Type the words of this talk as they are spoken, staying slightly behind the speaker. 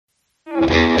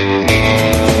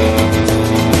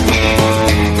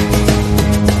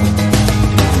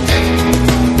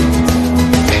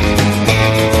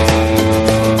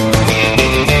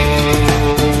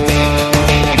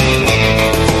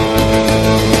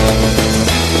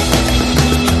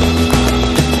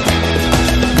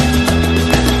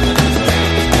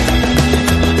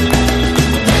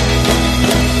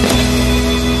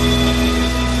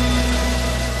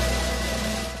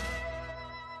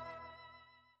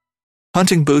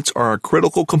Hunting boots are a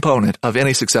critical component of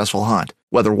any successful hunt.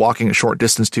 Whether walking a short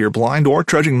distance to your blind or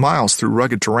trudging miles through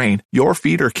rugged terrain, your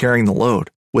feet are carrying the load.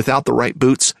 Without the right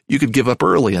boots, you could give up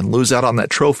early and lose out on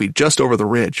that trophy just over the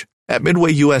ridge. At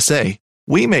Midway USA,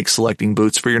 we make selecting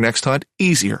boots for your next hunt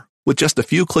easier. With just a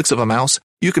few clicks of a mouse,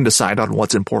 you can decide on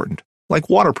what's important, like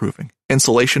waterproofing,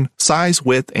 insulation, size,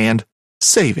 width, and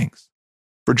savings.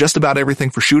 For just about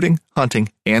everything for shooting,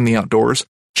 hunting, and the outdoors,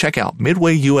 check out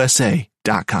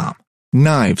MidwayUSA.com.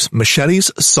 Knives,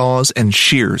 machetes, saws, and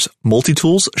shears,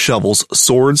 multi-tools, shovels,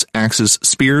 swords, axes,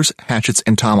 spears, hatchets,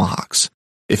 and tomahawks.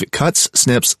 If it cuts,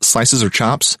 snips, slices, or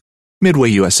chops, Midway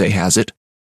USA has it.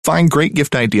 Find great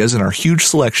gift ideas in our huge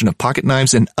selection of pocket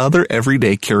knives and other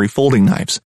everyday carry folding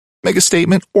knives. Make a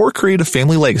statement or create a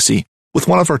family legacy with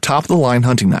one of our top-of-the-line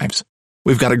hunting knives.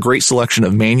 We've got a great selection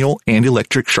of manual and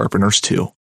electric sharpeners,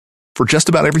 too. For just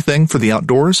about everything for the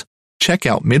outdoors, check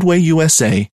out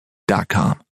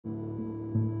MidwayUSA.com.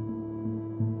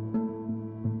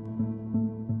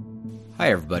 Hi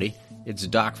everybody, it's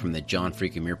Doc from the John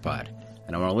Freakin' Muir Pod,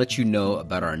 and I want to let you know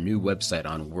about our new website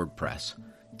on WordPress.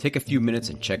 Take a few minutes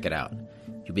and check it out.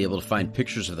 You'll be able to find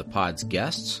pictures of the pod's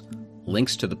guests,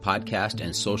 links to the podcast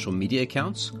and social media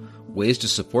accounts, ways to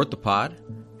support the pod,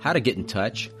 how to get in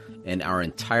touch, and our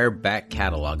entire back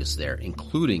catalog is there,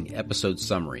 including episode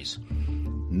summaries.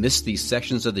 Missed these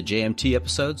sections of the JMT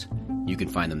episodes? You can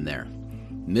find them there.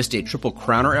 Missed a Triple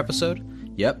Crowner episode?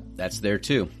 Yep, that's there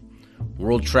too.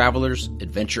 World travelers,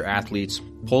 adventure athletes,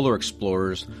 polar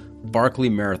explorers, Barkley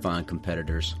Marathon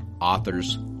competitors,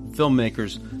 authors,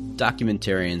 filmmakers,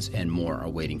 documentarians, and more are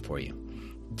waiting for you.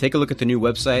 Take a look at the new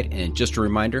website, and just a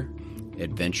reminder,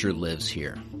 adventure lives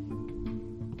here.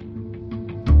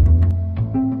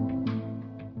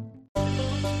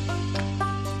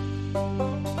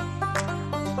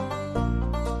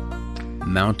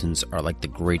 Mountains are like the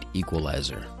great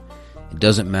equalizer. It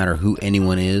doesn't matter who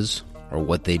anyone is or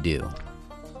what they do.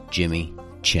 Jimmy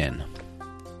Chin.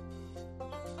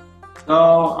 So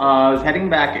I was heading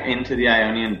back into the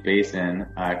Ionian Basin,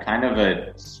 kind of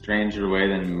a stranger way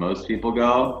than most people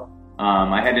go.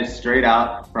 I headed straight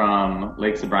out from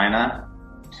Lake Sabrina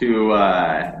to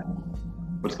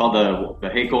what's called the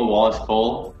Hakel-Wallace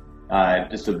Col,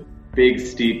 just a big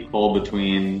steep col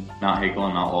between Mount Hakel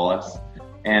and Mount Wallace,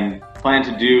 and planned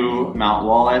to do Mount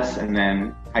Wallace and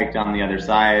then hike down the other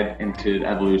side into the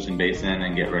Evolution Basin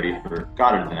and get ready for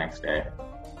Goddard the next day.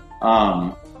 But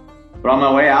on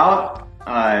my way out,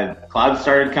 clouds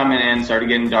started coming in, started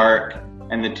getting dark,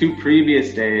 and the 2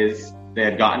 previous days they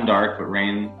had gotten dark, but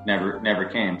rain never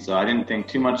came. So I didn't think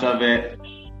too much of it.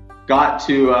 Got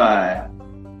to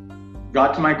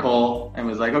my col and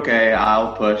was like, okay,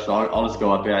 I'll push. I'll just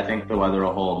go up it. I think the weather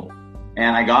will hold.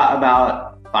 And I got about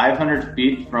 500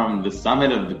 feet from the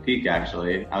summit of the peak,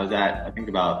 actually. I was at, I think,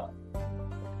 about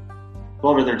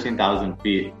 12 or 13,000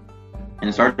 feet. And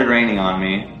it started raining on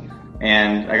me.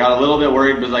 And I got a little bit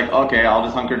worried, was like, okay, I'll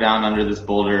just hunker down under this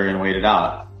boulder and wait it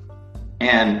out.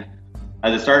 And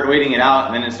as I started waiting it out,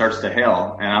 and then it starts to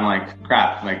hail. And I'm like,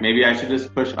 crap, like maybe I should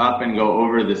just push up and go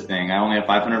over this thing. I only have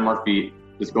 500 more feet.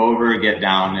 Just go over, get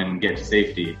down, and get to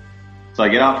safety. So I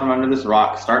get out from under this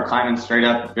rock, start climbing straight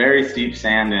up, very steep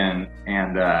sand and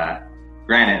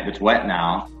granite that's wet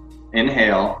now,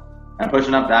 inhale. I'm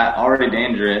pushing up that, already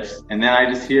dangerous. And then I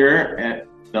just hear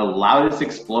the loudest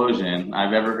explosion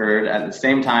I've ever heard at the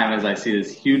same time as I see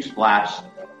this huge flash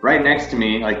right next to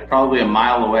me, like probably a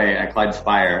mile away at Clyde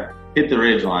Spire, hit the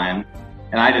ridge line.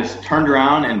 And I just turned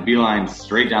around and beelined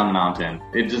straight down the mountain.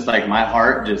 It just like, my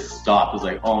heart just stopped. It was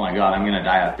like, oh my God, I'm going to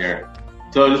die up here.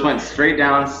 So it just went straight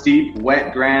down, steep,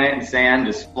 wet granite and sand,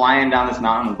 just flying down this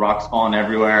mountain with rocks falling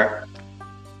everywhere.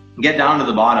 Get down to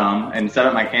the bottom and set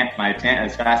up my tent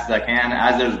as fast as I can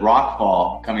as there's rock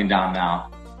fall coming down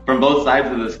now. From both sides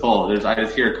of this col, I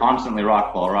just hear constantly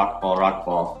rock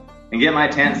fall. And get my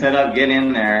tent set up, get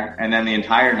in there, and then the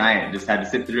entire night just had to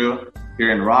sit through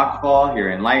hearing rock fall,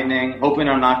 hearing lightning, hoping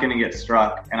I'm not going to get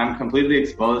struck. And I'm completely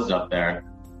exposed up there,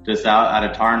 just out at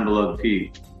a tarn below the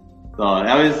peak. So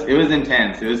it was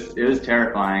intense. It was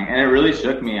terrifying, and it really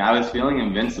shook me. I was feeling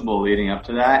invincible leading up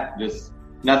to that. Just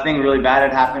nothing really bad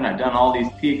had happened. I'd done all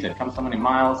these peaks. I'd come so many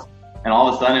miles. And all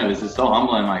of a sudden it was just so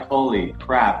humbling, like, holy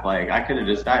crap, like I could have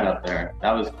just died up there.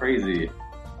 That was crazy.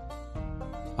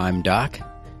 I'm Doc,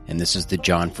 and this is the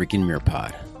John freaking Muir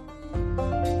Pod.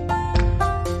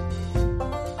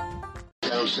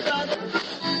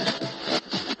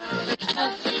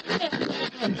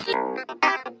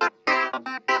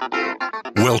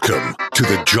 Welcome to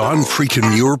the John freaking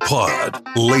Muir Pod.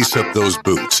 Lace up those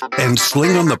boots and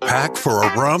sling on the pack for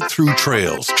a romp through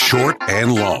trails, short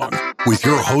and long. With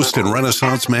your host and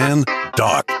Renaissance man,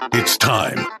 Doc, it's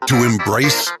time to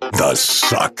embrace the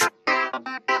suck.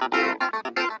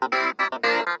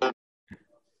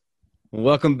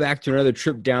 Welcome back to another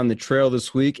trip down the trail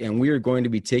this week, and we are going to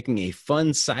be taking a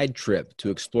fun side trip to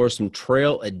explore some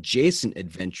trail-adjacent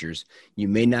adventures you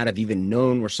may not have even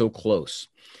known were so close.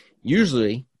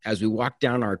 Usually, as we walk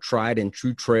down our tried and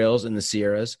true trails in the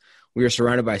Sierras, we are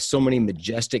surrounded by so many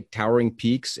majestic, towering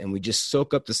peaks, and we just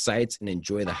soak up the sights and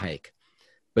enjoy the hike.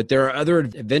 But there are other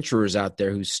adventurers out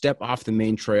there who step off the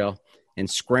main trail and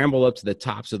scramble up to the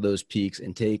tops of those peaks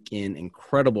and take in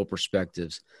incredible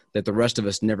perspectives that the rest of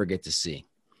us never get to see.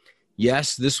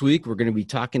 Yes, this week we're going to be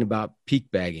talking about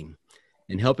peak bagging.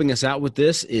 And helping us out with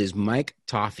this is Mike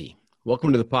Toffey.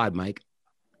 Welcome to the pod, Mike.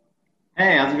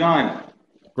 Hey, how's it going?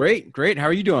 Great. How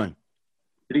are you doing?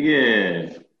 Pretty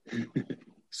good.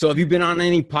 So have you been on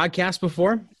any podcasts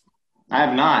before? I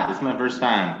have not. This is my first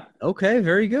time. Okay,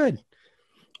 very good.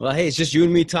 Well, hey, it's just you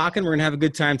and me talking. We're going to have a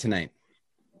good time tonight.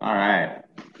 All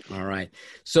right.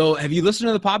 So have you listened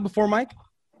to the pod before, Mike?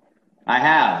 I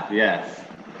have, yes.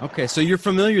 Okay, so you're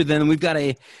familiar then. We've got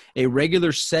a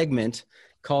regular segment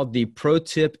called the Pro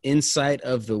Tip Insight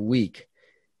of the Week.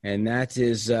 And that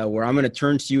is where I'm going to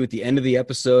turn to you at the end of the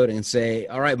episode and say,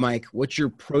 all right, Mike, what's your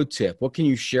pro tip? What can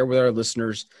you share with our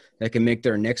listeners that can make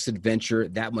their next adventure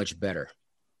that much better?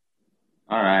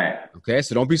 All right. Okay,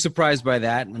 so don't be surprised by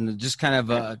that. And just kind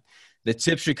of the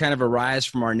tips should kind of arise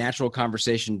from our natural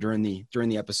conversation during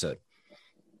the episode.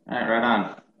 All right, right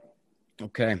on.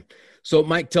 Okay. So,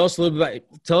 Mike, tell us a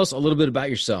little bit about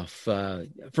yourself.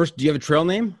 First, do you have a trail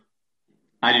name?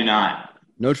 I do not.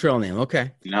 No trail name.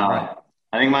 Okay. No. Right.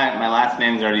 I think my last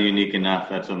name is already unique enough.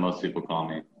 That's what most people call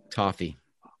me. Toffey.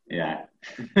 Yeah.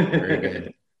 Very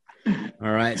good.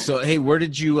 All right. So, hey,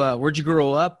 where'd you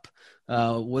grow up?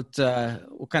 What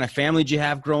kind of family did you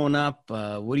have growing up?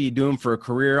 What are you doing for a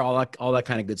career? All that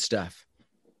kind of good stuff.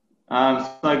 So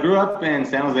I grew up in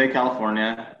San Jose,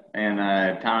 California, in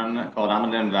a town called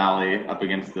Amadon Valley, up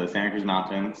against the Santa Cruz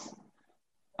Mountains.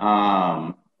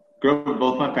 Grew up with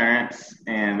both my parents,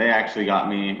 and they actually got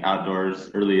me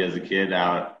outdoors early as a kid,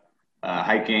 out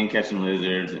hiking, catching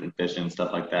lizards, and fishing,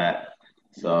 stuff like that.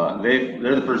 So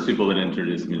they're the first people that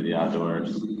introduced me to the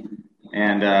outdoors.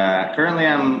 And currently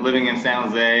I'm living in San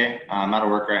Jose. I'm out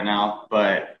of work right now,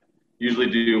 but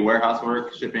usually do warehouse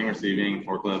work, shipping, receiving,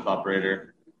 forklift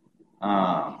operator.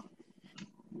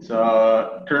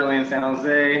 So currently in San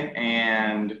Jose,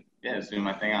 and yeah, just doing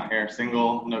my thing out here.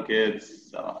 Single, no kids,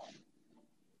 so.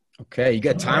 Okay, you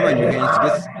got time on your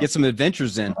hands to get some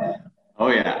adventures in. Oh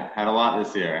yeah, had a lot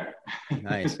this year.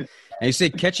 Nice. And you say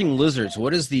catching lizards.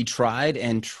 What is the tried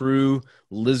and true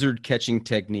lizard catching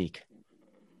technique?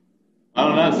 I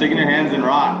don't know, sticking your hands in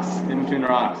rocks, in between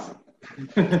rocks.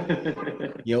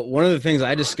 One of the things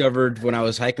I discovered when I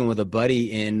was hiking with a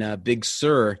buddy in Big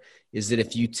Sur is that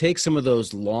if you take some of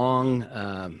those long,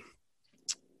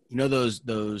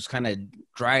 those kind of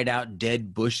dried out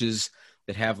dead bushes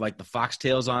that have like the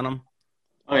foxtails on them.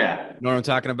 Oh yeah. You know what I'm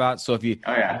talking about? So if you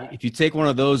take one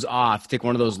of those off, take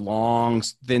one of those long,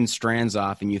 thin strands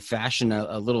off, and you fashion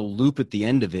a little loop at the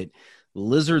end of it,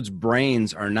 lizards'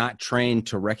 brains are not trained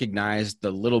to recognize the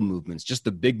little movements, just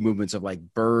the big movements of like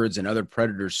birds and other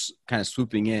predators kind of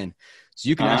swooping in. So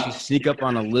you can actually sneak up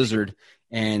on a lizard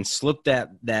and slip that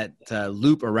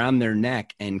loop around their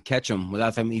neck and catch them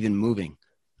without them even moving.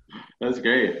 That's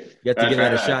great. You have to give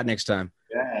that a shot next time.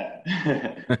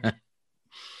 Yeah.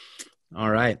 All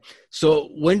right. So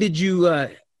when did you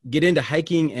get into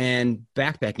hiking and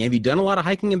backpacking? Have you done a lot of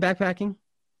hiking and backpacking?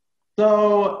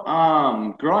 So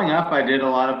growing up, I did a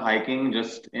lot of hiking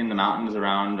just in the mountains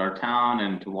around our town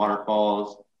and to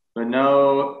waterfalls, but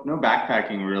no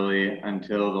backpacking really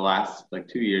until the last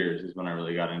 2 years is when I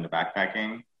really got into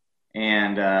backpacking.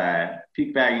 And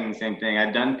peak bagging, same thing.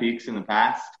 I'd done peaks in the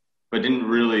past, but didn't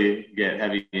really get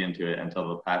heavy into it until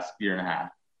the past year and a half.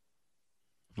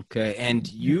 Okay,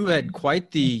 and you had quite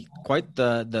the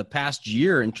past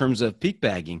year in terms of peak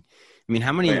bagging. I mean,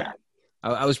 how many? Oh, yeah.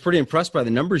 I was pretty impressed by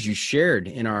the numbers you shared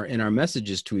in our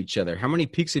messages to each other. How many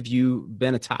peaks have you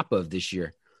been atop of this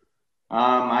year?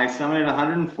 I summited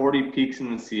 140 peaks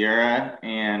in the Sierra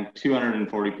and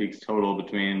 240 peaks total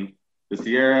between the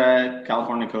Sierra,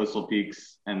 California coastal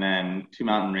peaks, and then 2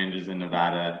 mountain ranges in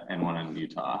Nevada and one in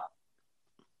Utah.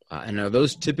 And are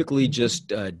those typically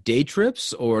just day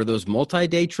trips, or are those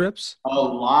multi-day trips? A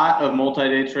lot of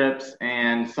multi-day trips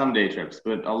and some day trips,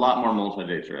 but a lot more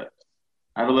multi-day trips.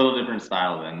 I have a little different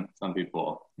style than some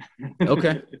people.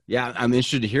 Okay. Yeah, I'm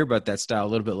interested to hear about that style a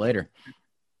little bit later.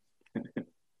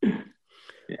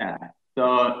 Yeah.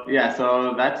 So those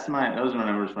are my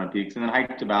numbers for my peaks. And then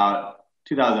hiked about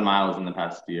 2,000 miles in the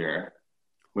past year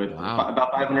with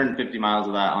about 550 miles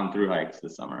of that on through hikes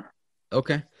this summer.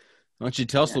 Okay. Why don't you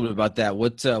tell us a little bit about that?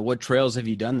 What trails have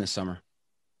you done this summer?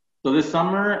 So this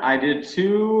summer I did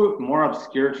 2 more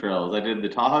obscure trails. I did the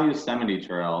Tahoe Yosemite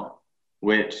Trail,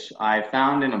 which I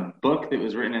found in a book that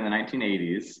was written in the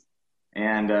 1980s.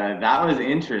 And that was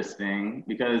interesting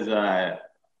because a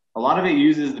lot of it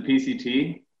uses the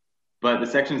PCT, but the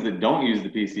sections that don't use the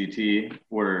PCT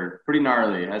were pretty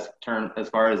gnarly as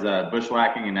far as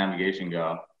bushwhacking and navigation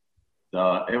go.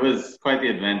 So it was quite the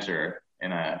adventure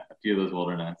in a few of those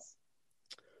wilderness.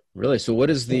 Really? So what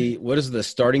is the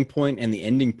starting point and the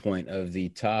ending point of the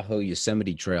Tahoe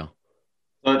Yosemite Trail?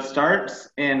 So it starts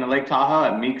in Lake Tahoe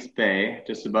at Meeks Bay,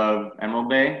 just above Emerald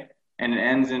Bay, and it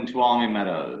ends in Tuolumne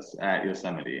Meadows at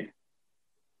Yosemite.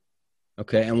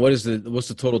 Okay, and what's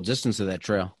the total distance of that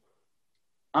trail?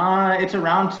 It's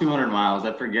around 200 miles.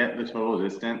 I forget the total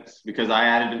distance because I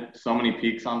added so many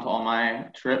peaks onto all my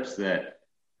trips that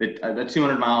the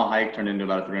 200-mile hike turned into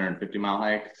about a 350-mile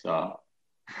hike. So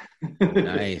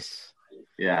nice.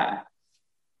 Yeah.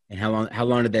 And how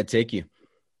long did that take you?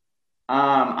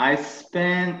 I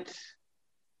spent,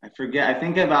 I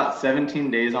think about 17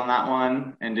 days on that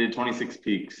one and did 26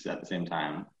 peaks at the same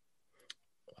time.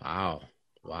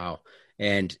 Wow.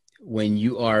 And when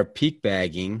you are peak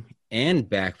bagging and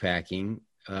backpacking,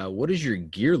 what does your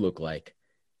gear look like?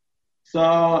 So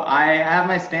I have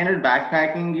my standard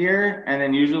backpacking gear, and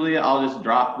then usually I'll just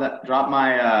drop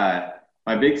my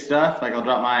my big stuff. Like I'll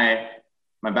drop my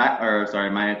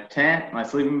tent, my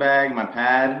sleeping bag, my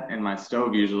pad, and my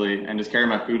stove usually, and just carry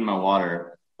my food and my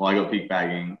water while I go peak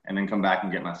bagging, and then come back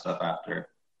and get my stuff after.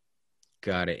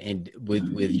 Got it. And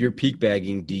with your peak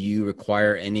bagging, do you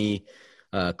require any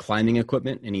climbing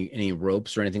equipment, any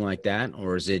ropes or anything like that,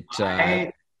 or is it? So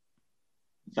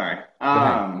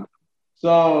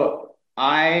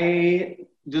I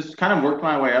just kind of worked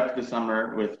my way up this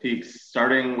summer with peaks,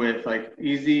 starting with like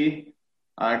easy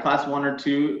class 1 or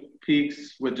 2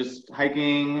 peaks with just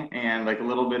hiking and like a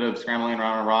little bit of scrambling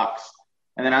around on rocks.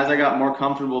 And then as I got more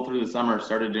comfortable through the summer,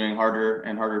 started doing harder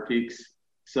and harder peaks.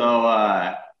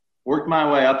 So worked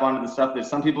my way up onto the stuff that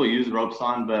some people use ropes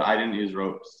on, but I didn't use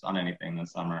ropes on anything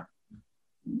this summer.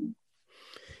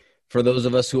 For those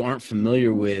of us who aren't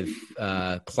familiar with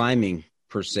climbing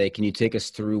per se, can you take us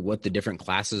through what the different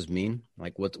classes mean?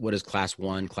 Like what is class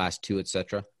 1, class 2,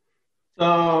 etc.?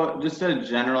 So just a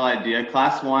general idea,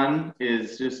 class 1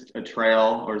 is just a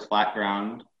trail or flat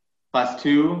ground. Class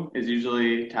 2 is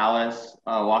usually talus,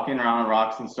 walking around on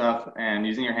rocks and stuff and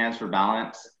using your hands for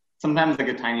balance. Sometimes like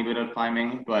a tiny bit of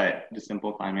climbing, but just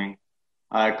simple climbing.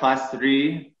 Class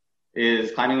 3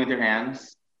 is climbing with your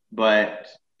hands, but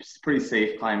it's pretty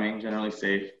safe climbing, generally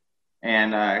safe.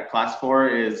 And class 4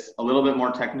 is a little bit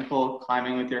more technical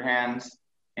climbing with your hands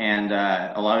and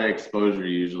a lot of exposure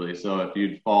usually. So if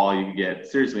you'd fall, you could get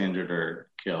seriously injured or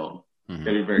killed. Mm-hmm.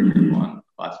 Gotta be very careful on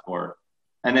class 4.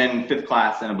 And then 5th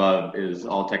class and above is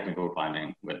all technical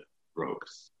climbing with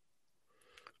ropes.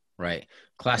 Right.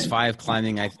 Class 5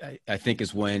 climbing, I think,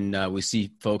 is when we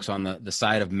see folks on the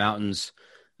side of mountains,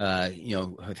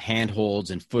 with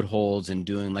handholds and footholds and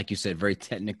doing, like you said, very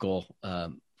technical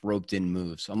roped in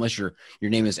moves. Unless your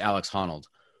name is Alex Honnold.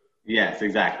 Yes,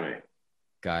 exactly.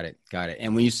 Got it.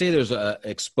 And when you say there's a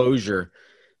exposure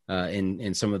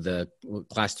in some of the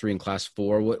class 3 and class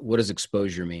 4, what does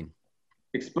exposure mean?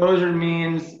 Exposure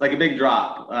means like a big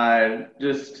drop,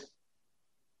 just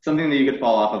something that you could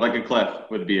fall off of, like a cliff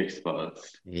would be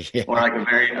exposed, or like a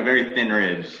very thin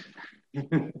ridge.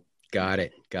 Got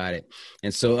it.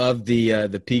 And so, of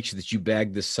the peaks that you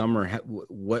bagged this summer,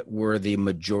 what were the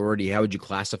majority? How would you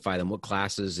classify them? What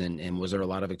classes, and was there a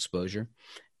lot of exposure?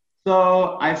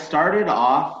 So I started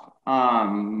off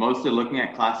mostly looking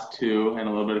at class 2 and a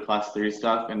little bit of class 3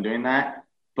 stuff and doing that.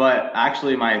 But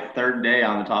actually, my 3rd day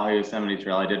on the Tahoe Yosemite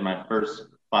Trail, I did my first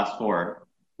class 4,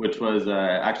 which was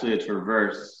actually a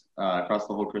traverse across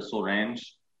the whole Crystal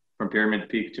Range from Pyramid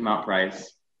Peak to Mount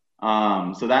Price.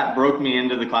 So that broke me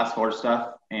into the class 4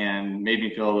 stuff and made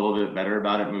me feel a little bit better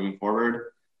about it moving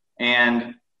forward.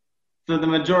 And so the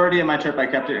majority of my trip, I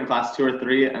kept it in class 2 or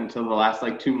 3 until the last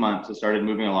 2 months. I started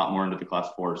moving a lot more into the class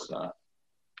 4 stuff.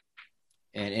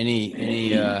 And any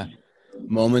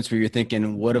moments where you're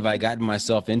thinking, what have I gotten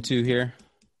myself into here?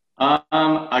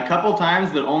 A couple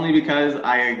times, but only because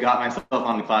I got myself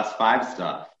on the class 5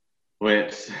 stuff,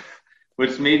 which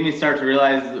which made me start to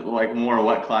realize like more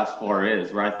what class 4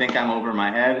 is, where I think I'm over my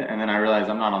head, and then I realize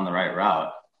I'm not on the right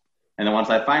route. And then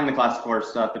once I find the class 4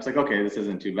 stuff, it's like, okay, this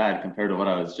isn't too bad compared to what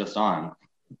I was just on.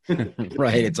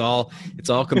 Right. It's all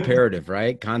comparative,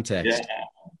 right? Context.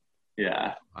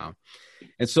 Yeah. Wow.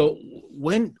 And so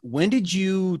when did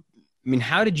you, I mean,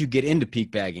 how did you get into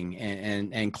peak bagging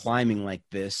and climbing like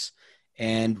this?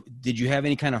 And did you have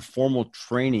any kind of formal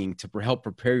training to help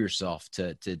prepare yourself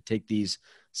to take these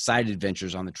side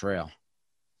adventures on the trail?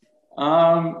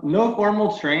 No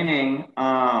formal training.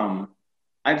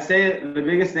 I'd say the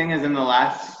biggest thing is in the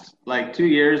last like 2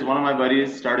 years, one of my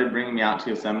buddies started bringing me out to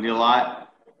Yosemite a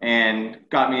lot and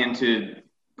got me into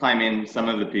climbing some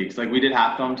of the peaks. Like we did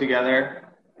Half Dome together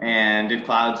and did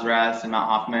Clouds Rest and Mount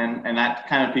Hoffman, and that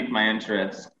kind of piqued my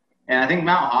interest. And I think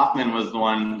Mount Hoffman was the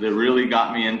one that really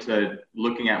got me into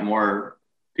looking at more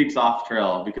peaks off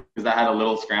trail because that had a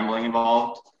little scrambling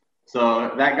involved.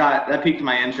 So that piqued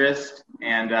my interest.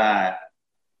 And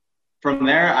from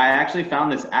there, I actually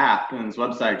found this app and this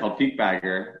website called Peak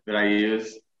Bagger that I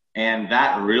use. And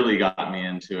that really got me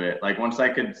into it. Like once I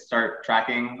could start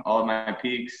tracking all of my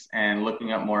peaks and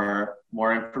looking up more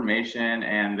information,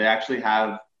 and they actually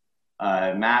have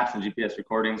maps and GPS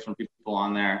recordings from people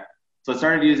on there. So I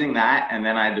started using that, and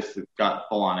then I just got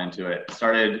full on into it.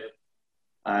 Started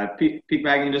peak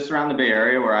bagging just around the Bay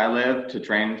Area where I live to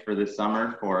train for this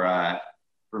summer for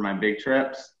my big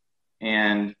trips.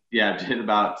 And yeah, did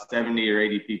about 70 or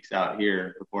 80 peaks out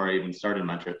here before I even started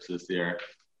my trips this year.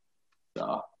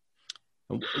 So.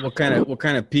 What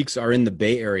kind of peaks are in the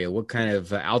Bay Area? What kind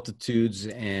of altitudes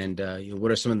and what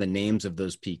are some of the names of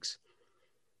those peaks?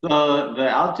 So the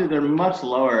altitude, they're much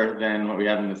lower than what we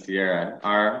have in the Sierra.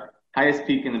 Our highest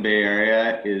peak in the Bay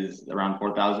Area is around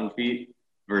 4,000 feet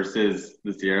versus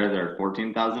the Sierra, they're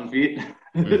 14,000 feet.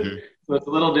 Mm-hmm. So it's a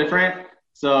little different.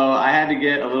 So I had to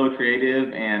get a little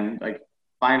creative and like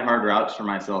find hard routes for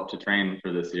myself to train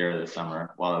for the Sierra this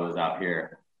summer while I was out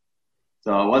here.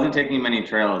 So I wasn't taking many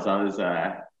trails. I was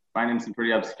finding some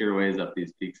pretty obscure ways up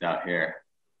these peaks out here.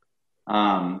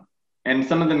 And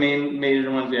some of the major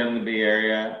ones we have in the Bay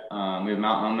Area, we have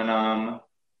Mount Aluminum,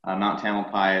 Mount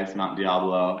Tamalpais, Mount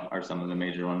Diablo are some of the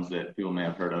major ones that people may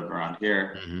have heard of around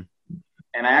here. Mm-hmm.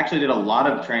 And I actually did a lot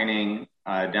of training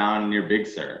down near Big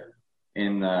Sur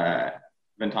in the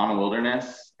Ventana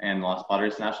Wilderness and Los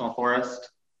Padres National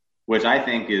Forest, which I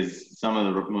think is some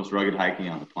of the most rugged hiking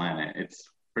on the planet. It's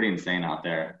pretty insane out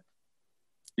there.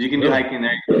 You can do hiking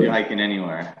there. You can do hiking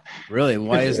anywhere. Really?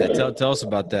 Why is that? Tell us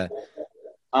about that.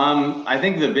 I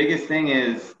think the biggest thing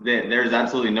is that there's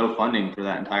absolutely no funding for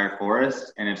that entire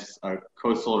forest, and it's a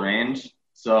coastal range.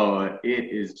 So it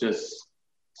is just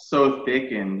so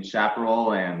thick in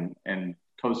chaparral and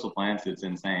coastal plants. It's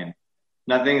insane.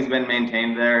 Nothing's been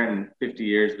maintained there in 50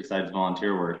 years besides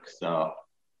volunteer work. So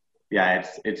yeah,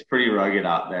 it's pretty rugged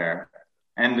out there.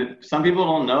 And some people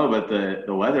don't know, but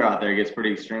the weather out there gets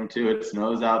pretty extreme too. It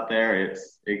snows out there. It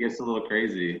gets a little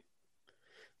crazy.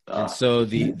 And so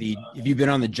have you been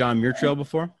on the John Muir Trail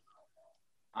before?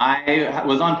 I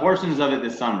was on portions of it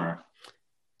this summer.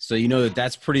 So you know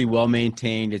that's pretty well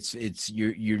maintained.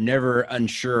 You're never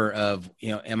unsure of,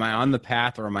 am I on the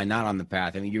path or am I not on the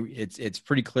path? I mean, it's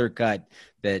pretty clear cut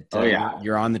that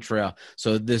you're on the trail.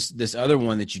 So this other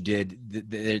one that you did,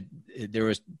 there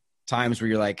was times where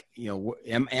you're like,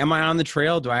 am I on the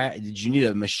trail? Did you need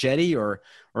a machete or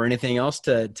anything else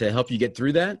to help you get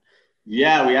through that?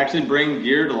 Yeah, we actually bring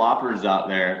geared loppers out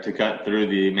there to cut through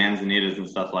the manzanitas and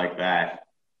stuff like that.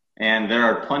 And there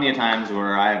are plenty of times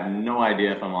where I have no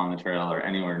idea if I'm on the trail or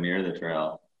anywhere near the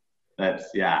trail.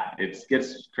 It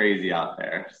gets crazy out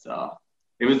there. So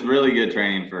it was really good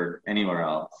training for anywhere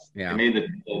else. Yeah. It made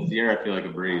the Sierra feel like a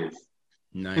breeze.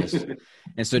 Nice.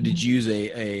 And so did you use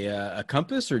a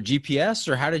compass or GPS,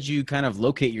 or how did you kind of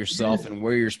locate yourself and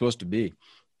where you're supposed to be?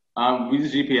 We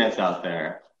use GPS out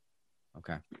there.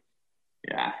 Okay.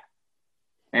 Yeah.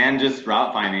 And just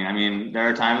route finding. I mean, there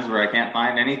are times where I can't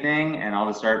find anything and I'll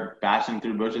just start bashing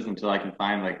through bushes until I can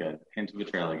find like a hint of a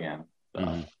trail again.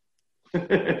 So.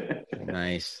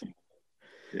 Nice.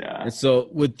 Yeah. And so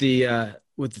with the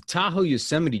Tahoe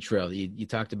Yosemite Trail you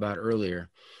talked about earlier,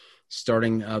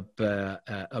 starting up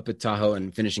at Tahoe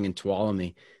and finishing in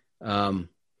Tuolumne,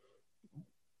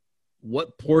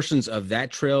 what portions of that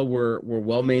trail were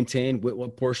well maintained?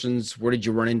 What portions? Where did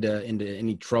you run into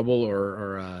any trouble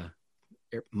or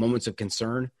moments of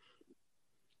concern?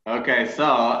 Okay,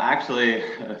 so actually,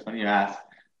 funny you ask.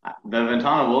 The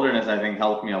Ventana Wilderness, I think,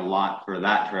 helped me a lot for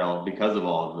that trail because of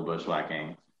all of the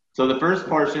bushwhacking. So the first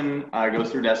portion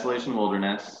goes through Desolation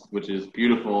Wilderness, which is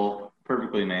beautiful,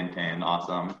 perfectly maintained,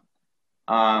 awesome.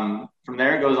 From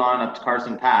there, it goes on up to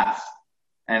Carson Pass.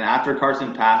 And after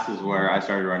Carson Pass is where I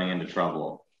started running into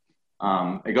trouble.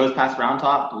 It goes past Round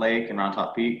Top Lake and Round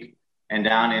Top Peak and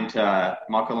down into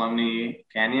Mokelumne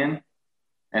Canyon.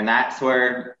 And that's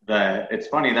where it's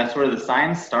funny, that's where the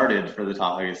signs started for the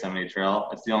Toffey Yosemite Trail.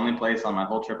 It's the only place on my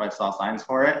whole trip I saw signs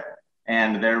for it.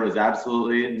 And there was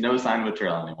absolutely no sign of a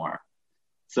trail anymore.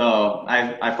 So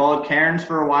I followed cairns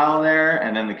for a while there,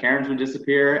 and then the cairns would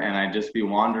disappear, and I'd just be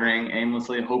wandering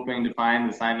aimlessly, hoping to find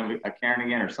the sign of a cairn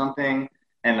again or something,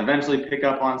 and eventually pick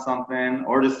up on something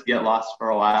or just get lost for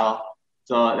a while.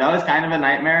 So that was kind of a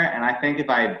nightmare. And I think if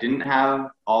I didn't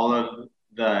have all of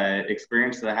the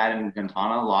experience that I had in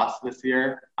Ventana lost this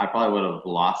year, I probably would have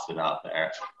lost it out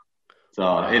there.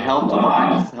 So it helped a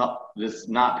lot, just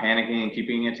not panicking and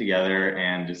keeping it together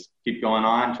and just keep going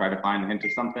on, try to find a hint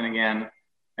of something again.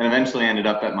 And eventually ended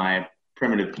up at my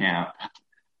primitive camp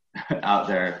out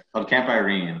there called Camp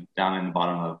Irene down in the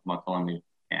bottom of Mokelumne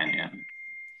Canyon.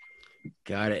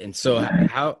 Got it. And so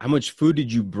how much food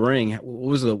did you bring? What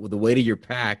was the weight of your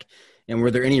pack? And were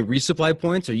there any resupply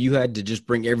points, or you had to just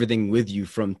bring everything with you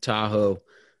from Tahoe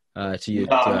to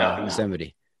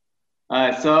Yosemite?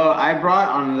 So I brought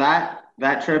on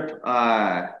that trip,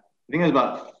 I think it was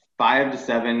about 5 to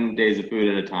 7 days of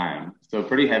food at a time. So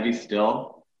pretty heavy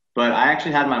still. But I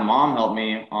actually had my mom help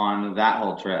me on that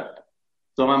whole trip.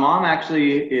 So my mom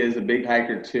actually is a big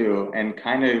hiker too, and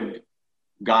kind of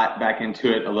got back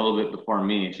into it a little bit before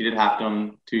me. She did Half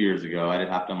Dome 2 years ago. I did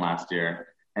Half Dome last year.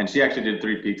 And she actually did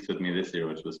 3 peaks with me this year,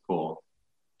 which was cool.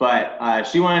 But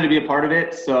she wanted to be a part of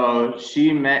it. So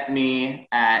she met me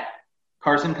at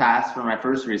Carson Pass for my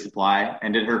first resupply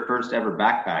and did her first ever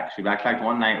backpack. She backpacked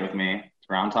one night with me to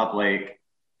Round Top Lake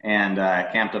and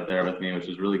camped up there with me, which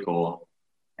was really cool.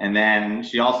 And then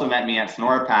she also met me at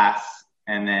Sonora Pass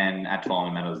and then at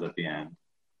Tuolumne Meadows at the end.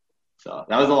 So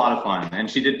that was a lot of fun. And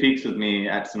she did peaks with me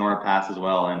at Sonora Pass as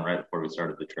well, and right before we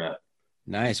started the trip.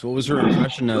 Nice. What was her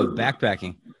impression of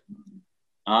backpacking?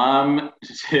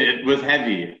 It was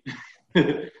heavy.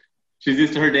 She's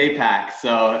used to her day pack.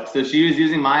 So she was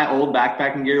using my old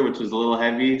backpacking gear, which was a little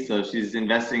heavy. So she's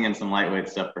investing in some lightweight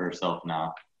stuff for herself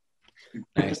now.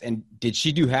 Nice. And did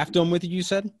she do Half Dome with you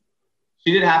said?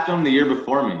 She did Half Dome the year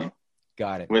before me.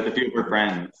 Got it. With a few of her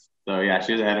friends. So yeah,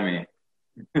 she was ahead of me.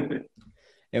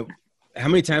 And how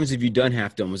many times have you done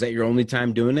Half Dome? Was that your only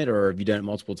time doing it, or have you done it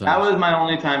multiple times? That was my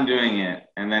only time doing it,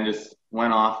 and then just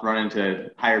went off running to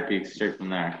higher peaks straight from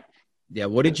there. Yeah.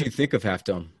 What did you think of Half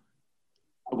Dome?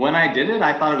 When I did it,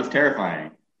 I thought it was terrifying.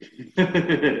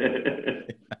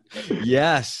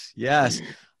 Yes.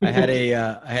 I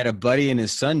had a buddy and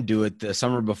his son do it the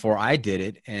summer before I did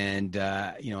it. And,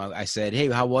 I said, hey,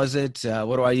 how was it?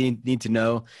 What do I need to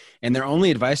know? And their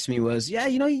only advice to me was,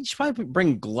 you should probably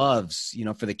bring gloves,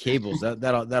 for the cables.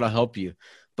 That'll help you.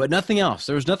 But nothing else.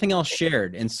 There was nothing else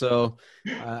shared. And so,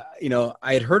 I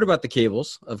had heard about the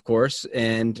cables, of course.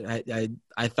 And I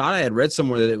thought I had read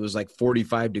somewhere that it was like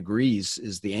 45 degrees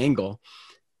is the angle.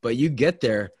 But you get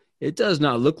there, it does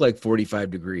not look like 45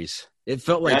 degrees. It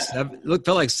felt like felt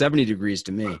like 70 degrees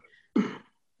to me.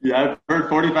 Yeah, I've heard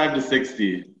 45 to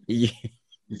 60. Yeah.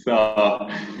 So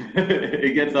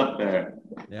it gets up there.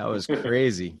 That was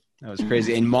crazy.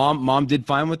 And mom did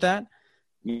fine with that?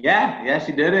 Yeah,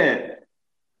 she did it.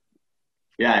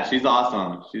 Yeah, she's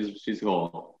awesome. She's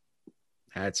cool.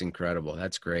 That's incredible.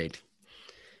 That's great.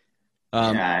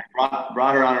 I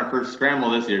brought her on her first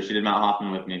scramble this year. She did Mount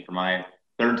Hoffman with me for my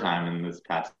 3rd time in this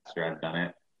past year I've done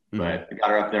it. But I got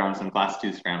her up there on some class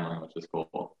 2 scrambling, which was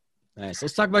cool. Nice.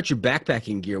 Let's talk about your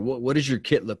backpacking gear. What does your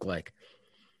kit look like?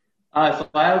 So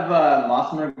I have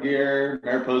Mossmer gear,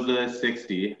 Mariposa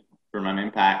 60 for my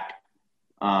main pack.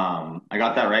 I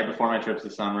got that right before my trips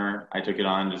this summer. I took it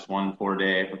on just 1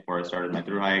 4-day before I started my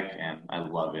thru hike, and I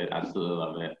love it. Absolutely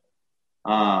love it.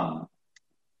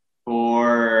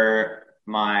 For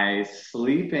my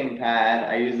sleeping pad,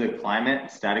 I use a Climate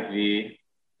Static V.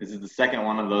 This is the second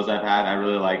one of those I've had. I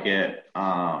really like it.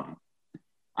 I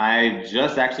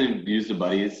just actually used a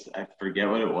buddy's. I forget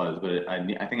what it was, but I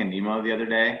think a Nemo the other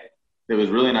day. It was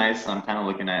really nice. I'm kind of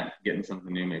looking at getting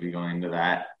something new, maybe going into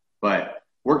that. But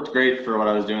worked great for what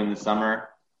I was doing this summer.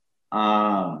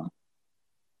 Let's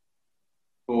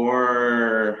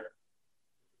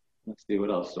see, what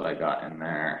else do I got in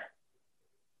there?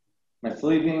 My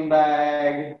sleeping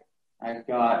bag. I've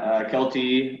got a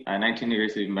Kelty, a 19-degree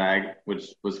sleeping bag,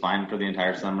 which was fine for the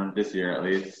entire summer, this year at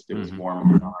least. It was warm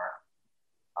in the summer.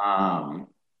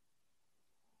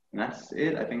 And that's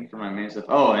it, I think, for my main stuff.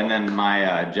 Oh, and then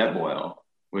my jet boil,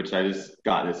 which I just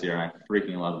got this year, and I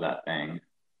freaking love that thing.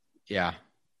 Yeah.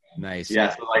 Nice.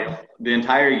 Yeah, so like the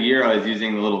entire year I was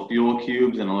using the little fuel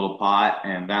cubes in a little pot,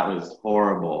 and that was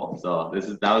horrible. So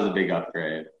that was a big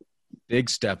upgrade. Big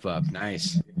step up.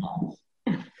 Nice.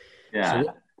 Yeah.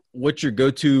 So what's your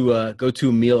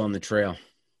go-to meal on the trail?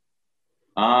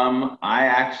 I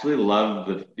actually love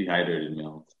the dehydrated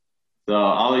meals. So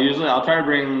I'll try to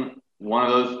bring one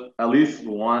of those, at least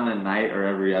one a night or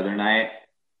every other night.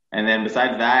 And then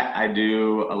besides that, I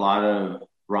do a lot of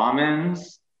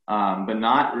ramens, but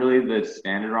not really the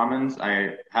standard ramens.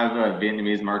 I have a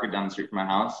Vietnamese market down the street from my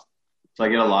house. So I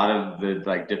get a lot of the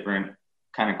like different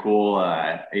kind of cool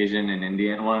Asian and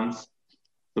Indian ones.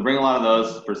 So bring a lot of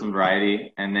those for some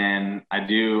variety. And then I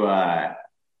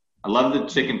love the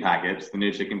chicken packets, the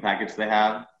new chicken packets they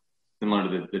have, similar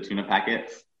to the tuna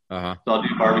packets. Uh-huh. So I'll do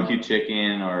barbecue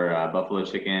chicken or buffalo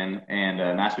chicken and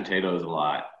mashed potatoes a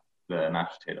lot, the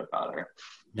mashed potato powder.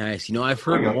 Nice. I've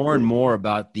heard more and more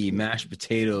about the mashed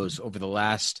potatoes over the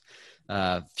last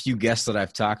few guests that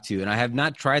I've talked to, and I have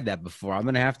not tried that before. I'm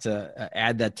going to have to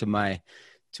add that to my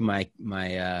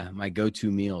go-to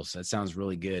meals. That sounds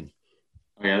really good.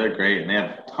 Oh, yeah, they're great, and they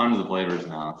have tons of flavors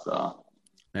now. So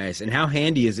nice. And how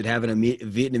handy is it having a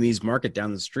Vietnamese market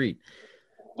down the street?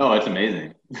 Oh, it's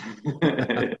amazing.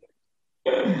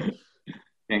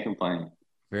 Can't complain.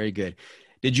 Very good.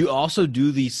 Did you also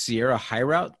do the Sierra High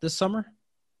Route this summer?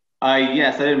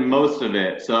 Yes, I did most of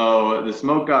it. So the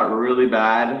smoke got really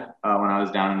bad when I was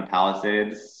down in the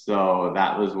Palisades. So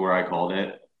that was where I called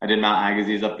it. I did Mount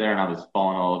Agassiz up there, and I was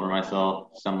falling all over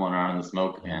myself, stumbling around in the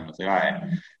smoke, and I was like, all right,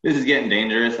 this is getting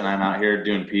dangerous, and I'm out here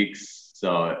doing peaks,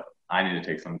 so I need to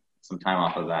take some time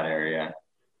off of that area.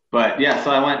 But yeah,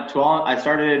 so I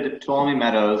started Tuolumne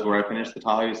Meadows, where I finished the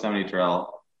Tahoe Yosemite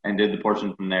Trail and did the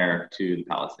portion from there to the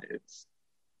Palisades.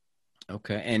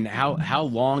 Okay. And how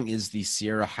long is the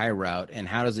Sierra High Route, and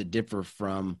how does it differ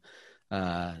from,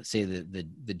 say, the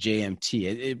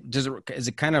JMT? Does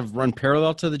it kind of run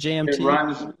parallel to the JMT? It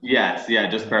runs, yes, yeah,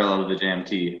 just parallel to the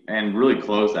JMT, and really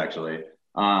close actually.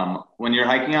 When you're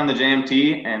hiking on the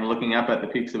JMT and looking up at the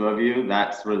peaks above you,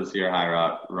 that's where the Sierra High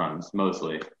Route runs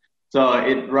mostly. So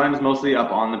it runs mostly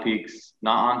up on the peaks,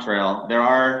 not on trail. There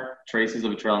are traces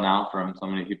of a trail now from so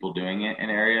many people doing it in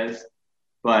areas,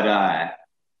 but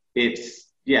it's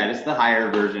just the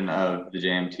higher version of the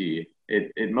JMT.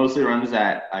 It mostly runs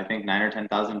at, I think, 9,000 or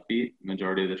 10,000 feet,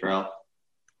 majority of the trail.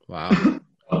 Wow.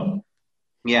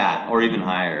 Yeah, or even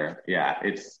higher. Yeah,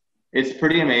 it's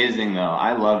pretty amazing though.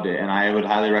 I loved it, and I would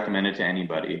highly recommend it to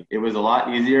anybody. It was a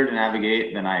lot easier to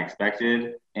navigate than I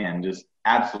expected, and just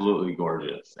absolutely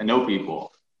gorgeous. And no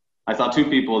people. I saw 2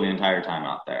 people the entire time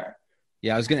out there.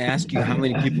 Yeah, I was going to ask you how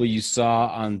many people you saw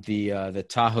on the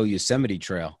Tahoe Yosemite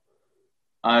Trail.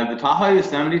 The Toffey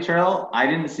Yosemite Trail, I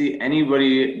didn't see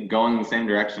anybody going the same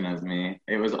direction as me.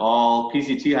 It was all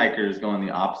PCT hikers going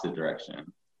the opposite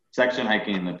direction. Section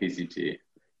hiking in the PCT.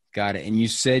 Got it. And you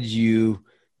said you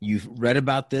read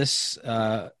about this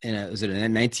was it a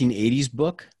 1980s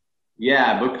book?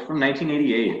 Yeah, a book from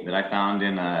 1988 that I found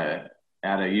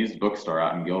at a used bookstore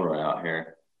out in Gilroy out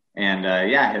here. And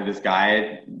this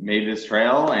guy made this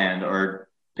trail or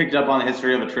picked up on the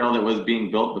history of a trail that was being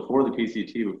built before the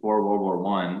PCT, before World War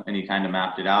I, and he kind of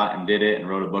mapped it out and did it and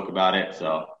wrote a book about it.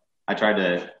 So I tried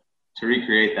to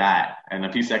recreate that, and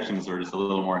a few sections were just a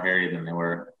little more hairy than they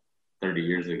were 30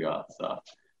 years ago. So,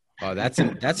 oh, that's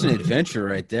an adventure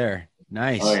right there.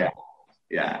 Nice. Oh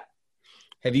yeah.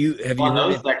 Have you on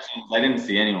those sections? I didn't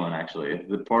see anyone actually.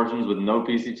 The portions with no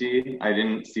PCT, I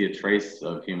didn't see a trace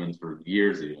of humans for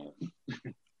years even.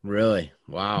 Really?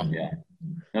 Wow. Yeah.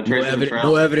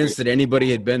 No evidence that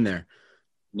anybody had been there.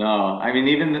 No, I mean,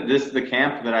 even the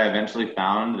camp that I eventually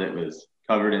found that was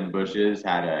covered in bushes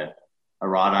had a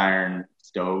wrought iron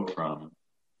stove from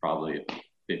probably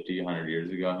 50, 100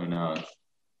 years ago. Who knows?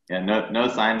 Yeah, no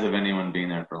signs of anyone being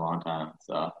there for a long time.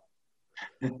 So.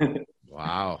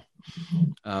 Wow.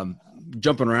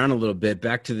 Jumping around a little bit,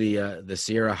 back to the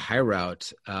Sierra High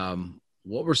Route.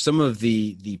 What were some of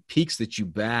the peaks that you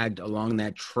bagged along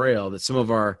that trail that some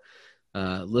of our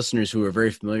listeners who are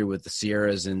very familiar with the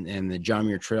Sierras and the John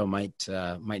Muir Trail might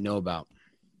know about?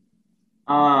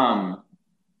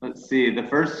 Let's see. The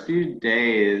first few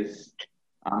days,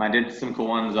 I did some cool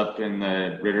ones up in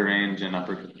the Ritter Range and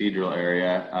Upper Cathedral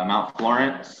area, Mount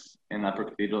Florence in the Upper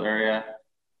Cathedral area,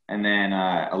 and then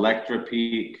Electra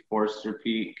Peak, Forster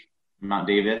Peak, Mount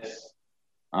Davis,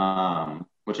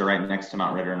 which are right next to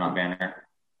Mount Ritter and Mount Banner.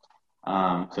 So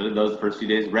I did those the first few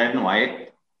days. Red and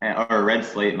White, or Red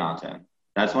Slate Mountain.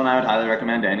 That's one I would highly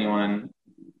recommend to anyone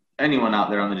anyone out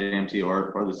there on the JMT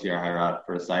or the Sierra High Route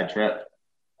for a side trip,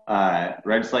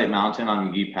 Red Slate Mountain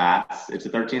on McGee Pass. It's a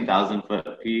 13,000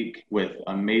 foot peak with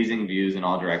amazing views in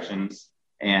all directions.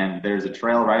 And there's a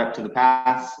trail right up to the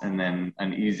pass, and then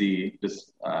an easy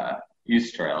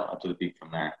use trail up to the peak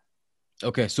from there.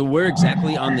 Okay, so where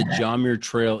exactly on the John Muir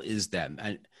Trail is that?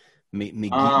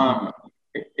 McGee?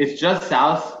 It's just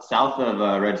south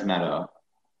of Reds Meadow.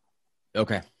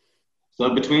 Okay.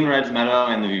 So between Reds Meadow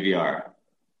and the VVR.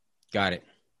 Got it.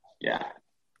 Yeah.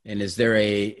 And is there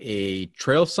a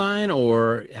trail sign,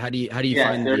 or how do you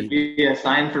find there'd be a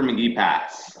sign for McGee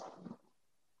Pass.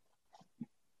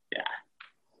 Yeah.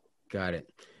 Got it.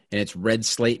 And it's Red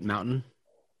Slate Mountain?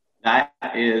 That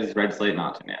is Red Slate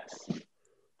Mountain, yes.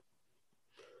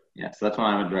 Yeah, so that's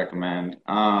one I would recommend.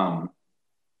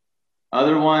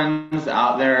 Other ones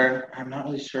out there, I'm not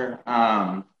really sure.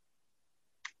 What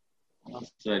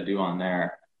else did I do on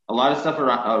there? A lot of stuff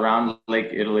around Lake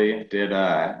Italy. Did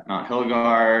Mount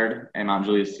Hilgard and Mount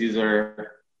Julius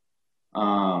Caesar.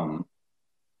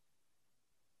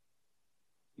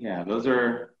 Yeah, those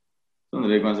are some of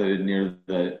the big ones I did near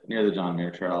the John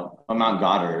Muir Trail. Oh, Mount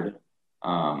Goddard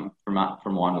from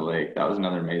Wanda Lake. That was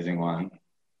another amazing one.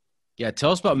 Yeah,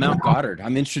 tell us about Mount Goddard.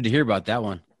 I'm interested to hear about that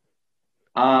one.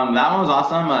 That one was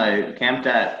awesome. I camped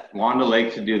at Wanda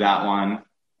Lake to do that one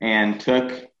and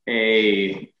took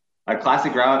a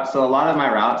classic route. So a lot of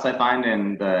my routes I find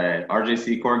in the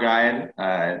RJC Core Guide.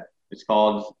 It's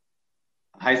called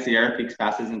High Sierra Peaks,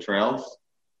 Passes, and Trails,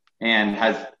 and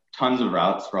has tons of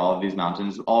routes for all of these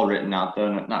mountains, all written out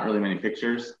though, not really many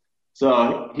pictures.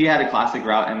 So he had a classic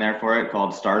route in there for it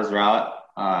called Stars Route.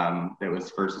 That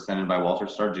was first ascended by Walter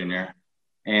Starr Jr.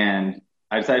 And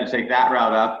I decided to take that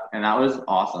route up, and that was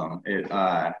awesome. It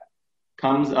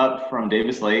comes up from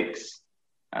Davis Lakes,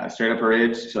 straight up a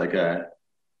ridge to like a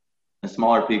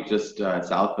smaller peak just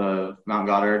south of Mount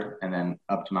Goddard, and then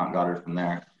up to Mount Goddard from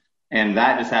there. And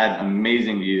that just had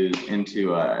amazing views into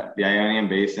the Ionian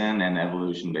Basin and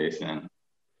Evolution Basin,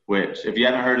 which if you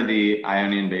haven't heard of the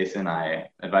Ionian Basin, I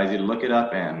advise you to look it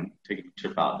up and take a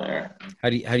trip out there. How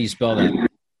do you spell that?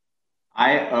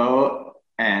 Ionian.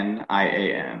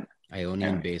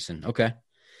 Ionian Basin. Okay.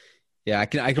 Yeah, I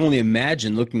can only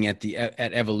imagine looking at the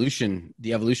Evolution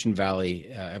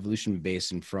Valley, Evolution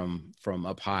Basin from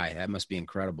up high. That must be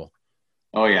incredible.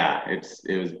 Oh yeah,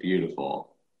 it was beautiful.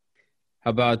 How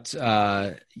about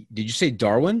did you say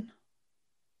Darwin?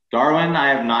 Darwin,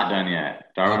 I have not done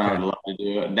yet. Darwin, Okay. I would love to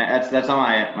do. That's on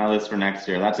my list for next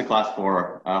year. That's a class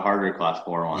 4, a harder class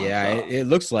 4 one. Yeah, so. it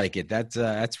looks like it.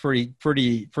 That's pretty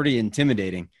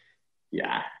intimidating.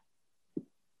 Yeah.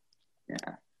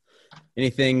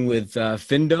 Anything with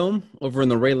Findome over in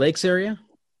the Ray Lakes area?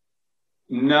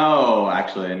 No,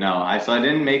 actually, no. So I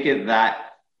didn't make it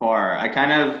that far.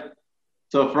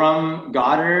 So from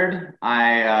Goddard,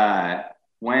 I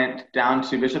went down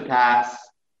to Bishop Pass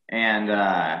and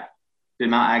did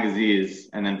Mount Agassiz,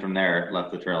 and then from there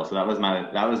left the trail. So that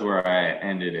was where I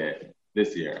ended it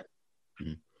this year.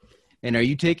 And are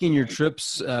you taking your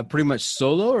trips pretty much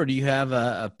solo, or do you have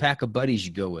a pack of buddies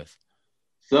you go with?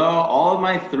 So all of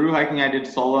my through hiking I did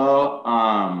solo.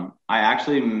 I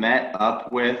actually met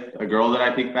up with a girl that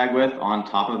I peak bagged with on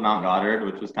top of Mount Goddard,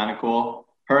 which was kind of cool.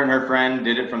 Her and her friend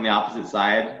did it from the opposite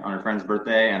side on her friend's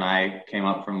birthday, and I came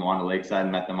up from Wanda Lakeside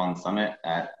and met them on the summit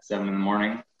at 7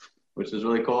 a.m, which was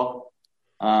really cool.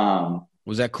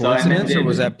 Was that coincidence or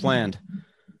was that planned?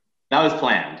 That was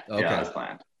planned. Okay. Yeah, that was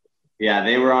planned. Yeah,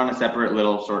 they were on a separate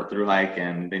little short through hike,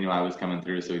 and they knew I was coming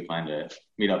through, so we planned to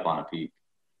meet up on a peak.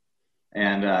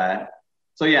 And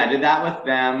so, yeah, I did that with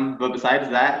them. But besides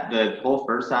that, the whole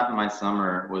first half of my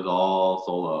summer was all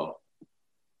solo.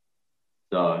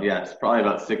 So, yeah, it's probably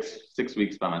about six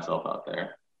weeks by myself out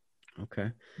there.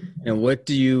 Okay. And what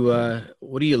do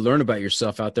you learn about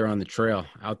yourself out there on the trail,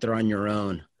 out there on your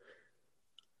own?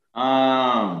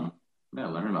 I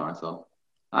learn about myself.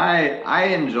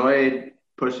 I enjoyed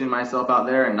pushing myself out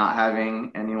there and not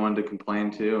having anyone to complain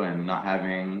to and not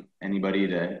having anybody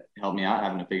to help me out,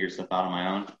 having to figure stuff out on my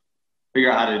own,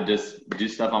 figure out how to just do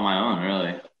stuff on my own,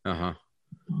 really. Uh-huh.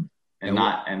 And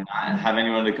not have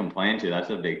anyone to complain to.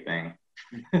 That's a big thing.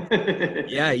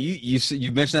 Yeah,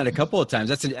 you've mentioned that a couple of times.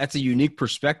 That's a unique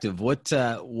perspective. What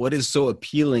is so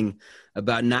appealing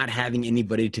about not having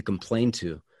anybody to complain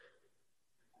to?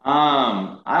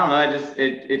 I don't know.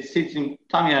 It's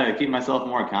taught me how to keep myself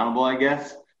more accountable, I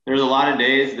guess. There's a lot of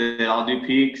days that I'll do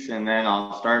peaks and then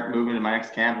I'll start moving to my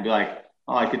next camp and be like,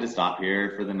 oh, I could just stop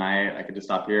here for the night. I could just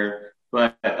stop here.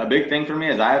 But a big thing for me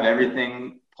is I have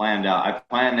everything planned out. I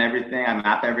plan everything. I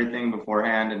map everything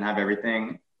beforehand and have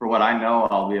everything for what I know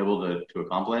I'll be able to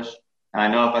accomplish. And I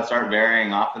know if I start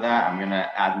varying off of that, I'm going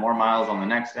to add more miles on the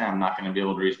next day. I'm not going to be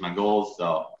able to reach my goals.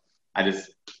 So I just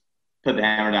put the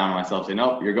hammer down on myself, say,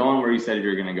 nope, you're going where you said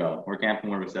you're going to go. We're camping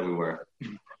where we said we were.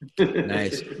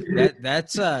 Nice.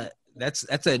 That's a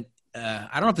I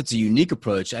don't know if it's a unique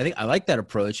approach. I think I like that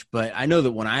approach, but I know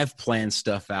that when I've planned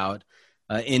stuff out,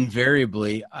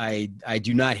 invariably I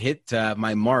do not hit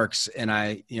my marks, and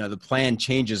the plan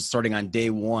changes starting on day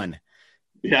one.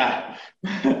 Yeah.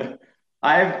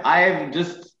 I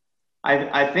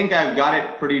think I've got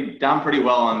it pretty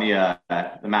well on the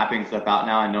mapping stuff out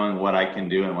now and knowing what I can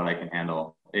do and what I can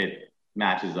handle. It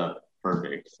matches up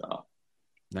perfect. So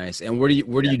nice. And where do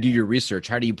you do your research?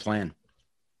 How do you plan?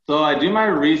 So I do my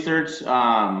research,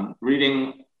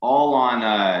 reading all on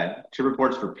trip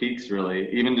reports for peaks,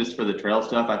 really. Even just for the trail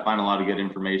stuff, I find a lot of good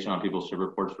information on people's trip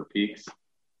reports for peaks.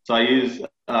 So I use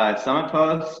Summit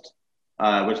Post,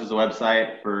 which is a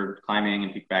website for climbing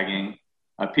and peak bagging,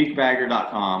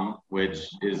 peakbagger.com, which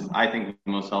is, I think,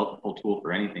 the most helpful tool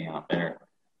for anything out there.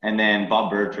 And then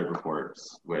Bob Bird trip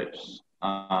reports, which, if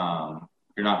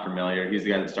you're not familiar, he's the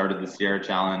guy that started the Sierra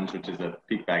Challenge, which is a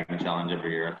peak bagging challenge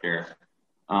every year up here.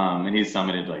 And he's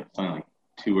summited something like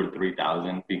 2,000 or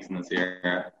 3,000 peaks in the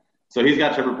Sierra. So he's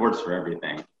got trip reports for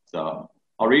everything. So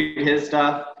I'll read his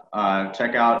stuff,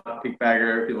 check out Peak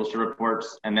Bagger, people's trip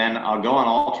reports, and then I'll go on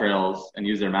all trails and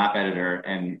use their map editor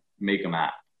and make a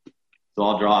map. So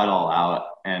I'll draw it all out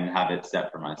and have it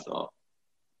set for myself.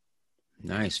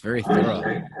 Nice. Very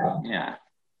thorough. Yeah,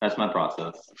 that's my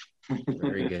process.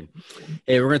 Very good.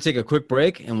 Hey, we're going to take a quick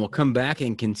break, and we'll come back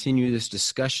and continue this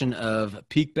discussion of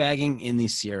peak bagging in the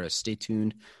Sierras. Stay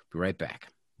tuned. Be right back.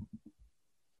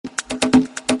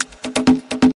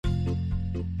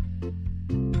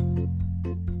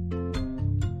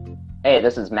 Hey,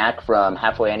 this is Mac from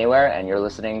Halfway Anywhere, and you're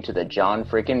listening to the John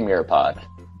freaking Muir Pod.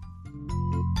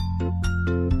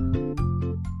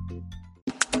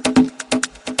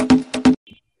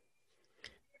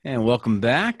 And welcome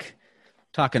back.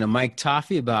 Talking to Mike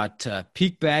Toffey about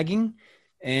peak bagging,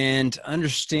 and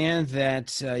understand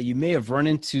that you may have run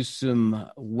into some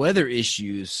weather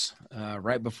issues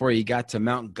right before you got to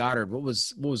Mount Goddard. What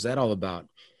was that all about?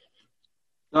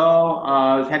 So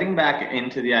I was heading back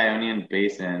into the Ionian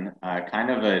Basin, kind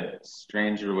of a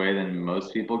stranger way than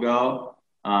most people go.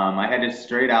 I headed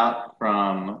straight out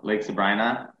from Lake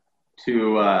Sabrina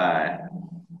to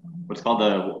what's called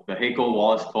the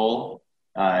Hakel-Wallace Col,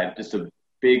 just a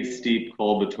big steep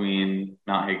col between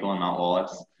Mount Hakel and Mount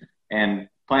Wallace, and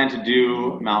plan to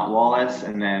do Mount Wallace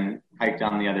and then hike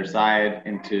down the other side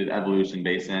into the Evolution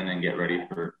Basin and get ready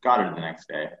for Goddard the next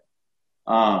day.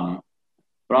 But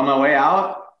on my way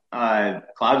out,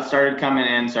 clouds started coming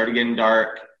in, started getting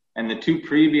dark, and the 2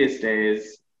 previous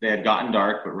days they had gotten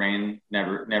dark, but rain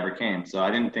never came. So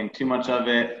I didn't think too much of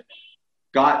it.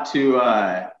 Got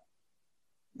to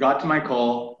my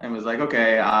col and was like,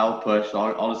 okay, I'll push.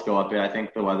 I'll just go up it. I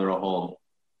think the weather will hold.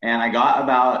 And I got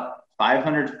about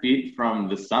 500 feet from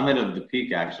the summit of the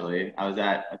peak, actually. I was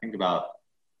at, I think, about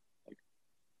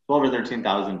 12 or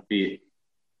 13,000 feet.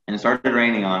 And it started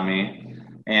raining on me.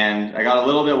 And I got a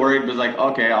little bit worried, but was like,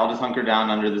 okay, I'll just hunker down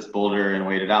under this boulder and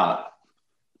wait it out.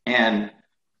 And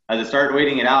as I start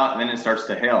waiting it out, then it starts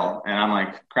to hail. And I'm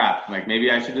like, crap, maybe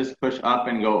I should just push up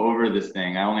and go over this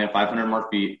thing. I only have 500 more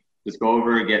feet. Just go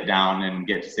over, get down, and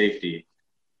get to safety.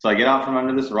 So I get out from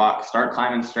under this rock, start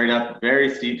climbing straight up,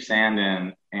 very steep sand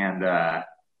and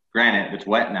granite that's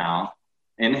wet now,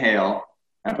 in hail.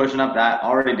 I'm pushing up that,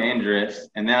 already dangerous.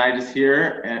 And then I just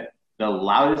hear the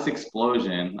loudest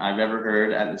explosion I've ever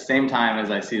heard at the same time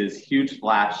as I see this huge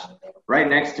flash right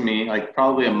next to me,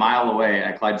 probably a mile away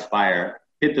at Clyde Spire,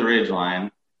 hit the ridge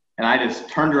line. And I just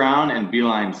turned around and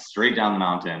beelined straight down the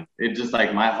mountain. It just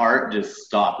my heart just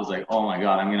stopped. It was like, oh my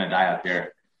God, I'm going to die up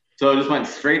here. So I just went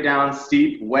straight down,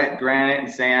 steep, wet granite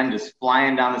and sand, just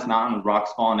flying down this mountain with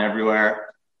rocks falling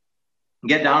everywhere.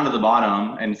 Get down to the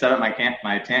bottom and set up my tent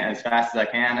as fast as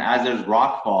I can as there's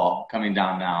rock fall coming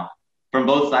down now. From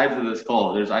both sides of this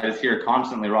col, I just hear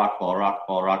constantly rock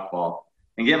fall.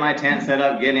 And get my tent set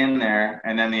up, get in there,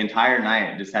 and then the entire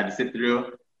night just had to sit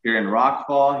through hearing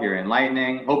rockfall, hearing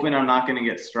lightning, hoping I'm not going to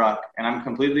get struck. And I'm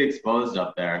completely exposed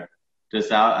up there,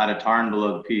 just out at a tarn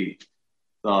below the peak.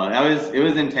 So it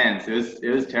was intense. It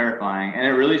was terrifying. And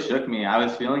it really shook me. I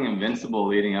was feeling invincible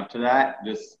leading up to that.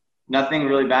 Just nothing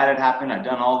really bad had happened. I'd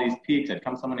done all these peaks. I'd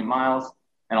come so many miles.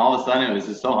 And all of a sudden it was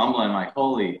just so humbling.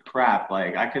 Holy crap.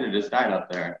 I could have just died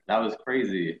up there. That was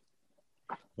crazy.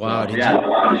 Wow. So,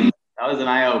 that was an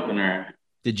eye opener.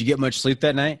 Did you get much sleep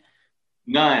that night?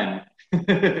 None.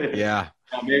 Yeah.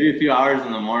 Maybe a few hours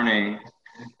in the morning.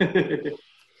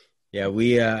 Yeah,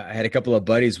 I had a couple of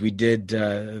buddies. We did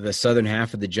the southern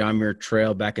half of the John Muir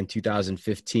Trail back in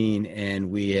 2015, and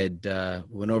we had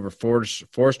went over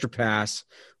Forester Pass,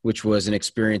 which was an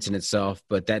experience in itself.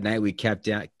 But that night we camped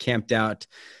out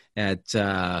at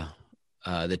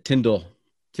the Tyndall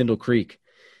Creek,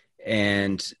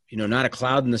 and not a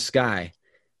cloud in the sky.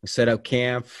 We set up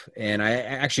camp, and I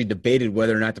actually debated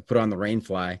whether or not to put on the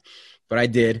rainfly, but I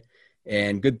did.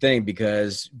 And good thing,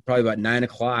 because probably about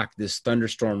 9:00, this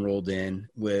thunderstorm rolled in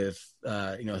with,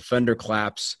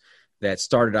 thunderclaps that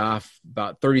started off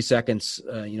about 30 seconds,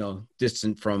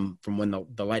 distant from when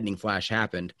the lightning flash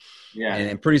happened. Yeah. And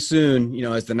then pretty soon,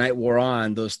 as the night wore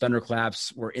on, those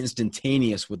thunderclaps were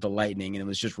instantaneous with the lightning, and it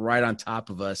was just right on top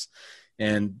of us.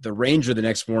 And the ranger the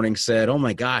next morning said, "Oh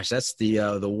my gosh, that's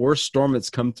the worst storm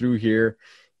that's come through here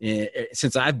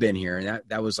since I've been here." And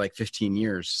that was like 15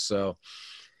 years. So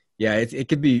yeah, it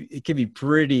could be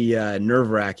pretty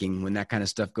nerve-wracking when that kind of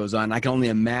stuff goes on. I can only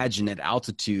imagine at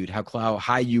altitude how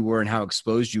high you were and how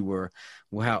exposed you were,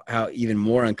 how even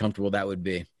more uncomfortable that would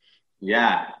be.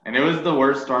 Yeah, and it was the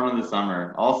worst storm of the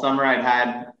summer. All summer I'd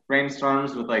had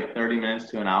rainstorms with like 30 minutes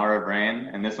to an hour of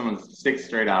rain, and this one was 6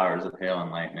 straight hours of hail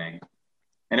and lightning.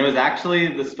 And it was actually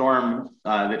the storm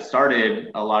that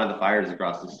started a lot of the fires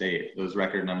across the state. Those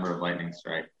record number of lightning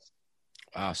strikes.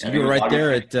 Wow! So you were right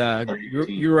there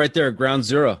you were right there at ground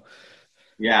zero.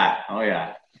 Yeah. Oh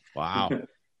yeah. Wow.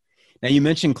 Now you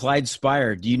mentioned Clyde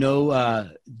Spire. Do you know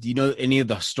any of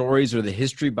the stories or the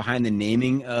history behind the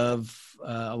naming of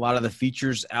a lot of the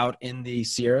features out in the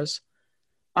Sierras?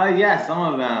 Yeah,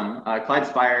 some of them. Clyde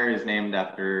Spire is named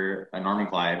after Norman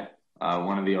Clyde,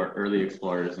 one of the early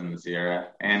explorers in the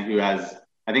Sierra, and who has,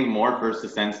 I think, more first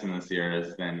ascents in the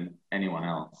Sierras than anyone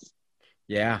else.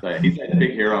 Yeah. So he's a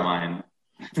big hero of mine.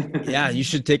 Yeah, you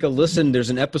should take a listen.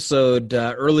 There's an episode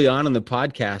early on in the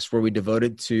podcast where we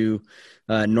devoted to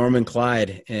Norman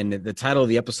Clyde, and the title of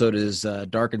the episode is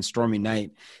Dark and Stormy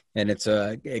Night, and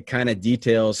it kind of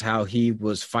details how he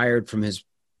was fired from his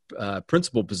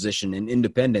principal position in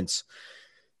Independence,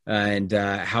 and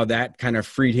how that kind of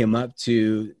freed him up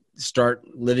to start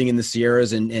living in the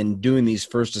Sierras and doing these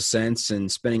first ascents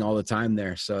and spending all the time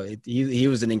there. So he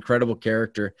was an incredible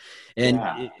character,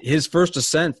 and his first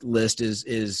ascent list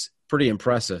is pretty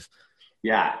impressive.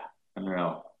 Yeah,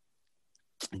 unreal.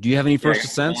 Do you have any first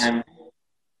ascents?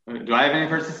 Do I have any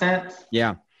first ascents?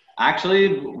 Yeah.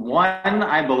 Actually, one,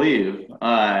 I believe,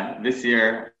 this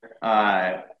year,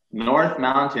 North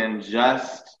Mountain,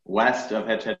 just west of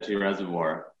Hetch Hetchy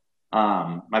Reservoir.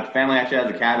 My family actually has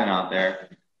a cabin out there.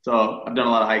 So I've done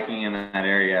a lot of hiking in that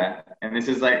area, and this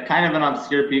is like kind of an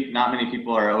obscure peak. Not many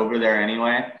people are over there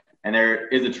anyway. And there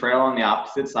is a trail on the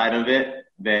opposite side of it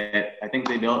that I think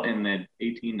they built in the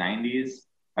 1890s.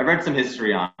 I've read some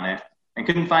history on it and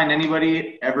couldn't find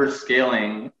anybody ever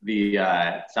scaling the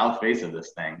south face of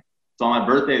this thing. So on my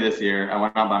birthday this year, I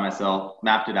went out by myself,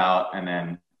 mapped it out, and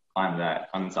then climbed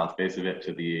the south face of it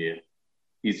to the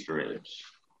East Ridge.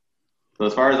 So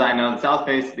as far as I know, the south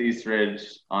face of the East Ridge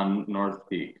on North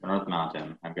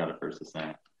Mountain, I've got a first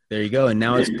ascent. There you go. And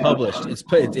now it's published.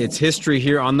 It's history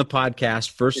here on the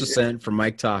podcast. First ascent from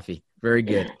Mike Toffey. Very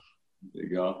good. There you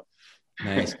go.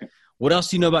 Nice. What else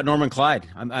do you know about Norman Clyde?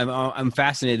 I'm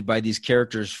fascinated by these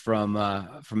characters from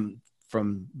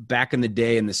back in the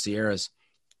day in the Sierras.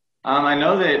 I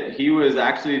know that he was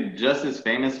actually just as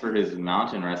famous for his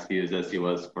mountain rescues as he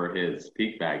was for his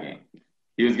peak bagging.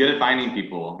 He was good at finding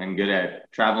people and good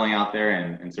at traveling out there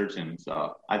and searching.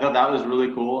 So I thought that was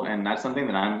really cool. And that's something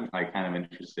that I'm like kind of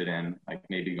interested in, like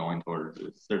maybe going towards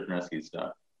search and rescue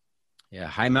stuff. Yeah.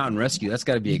 High mountain rescue. That's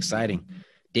gotta be exciting.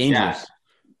 Dangerous.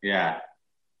 Yeah.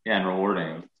 And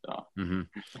rewarding. So,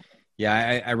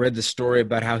 Yeah. I read the story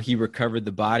about how he recovered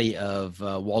the body of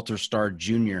Walter Starr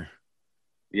Jr.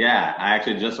 Yeah. I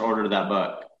actually just ordered that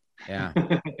book. Yeah.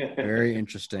 Very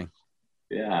interesting.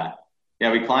 Yeah.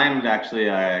 Yeah, we climbed actually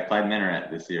Clyde Minaret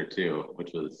this year too,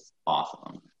 which was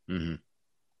awesome.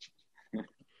 Mm-hmm.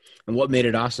 And what made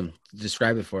it awesome?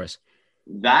 Describe it for us.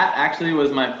 That actually was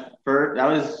that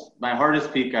was my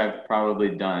hardest peak I've probably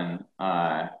done,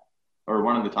 or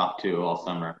one of the top two all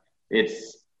summer.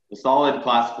 It's a solid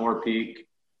class 4 peak,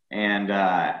 and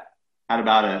had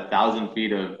about 1,000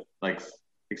 feet of like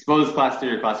exposed class 3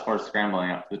 or class 4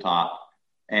 scrambling up to the top.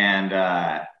 And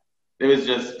it was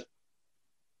just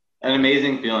an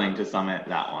amazing feeling to summit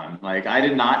that one. Like I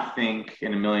did not think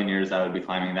in a million years I would be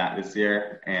climbing that this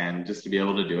year, and just to be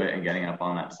able to do it and getting up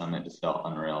on that summit just felt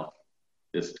unreal,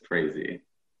 just crazy.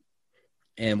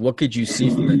 And what could you see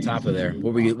from the top of there?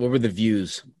 What were the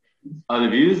views? The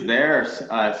views there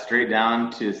are straight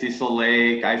down to Cecil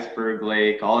Lake, Iceberg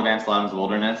Lake, all of Anselm's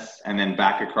Wilderness, and then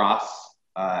back across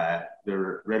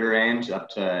the Ritter Range up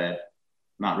to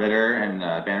Mount Ritter and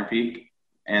Banner Peak,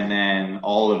 and then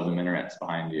all of the minarets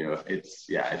behind you. It's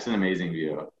an amazing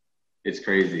view. It's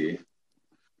crazy.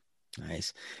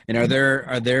 Nice. And are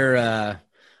there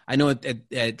I know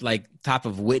at like top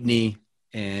of Whitney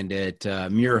and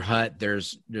at Muir Hut,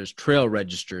 there's trail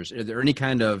registers. Are there any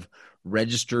kind of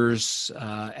registers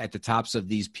at the tops of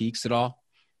these peaks at all?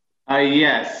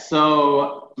 Yes.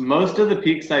 So most of the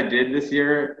peaks I did this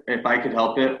year, if I could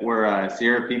help it, were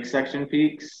Sierra Peak section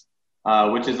peaks,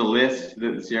 which is a list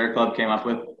that the Sierra Club came up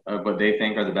with of what they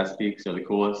think are the best peaks or the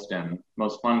coolest and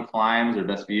most fun climbs or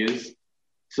best views.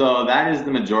 So that is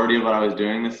the majority of what I was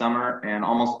doing this summer, and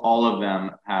almost all of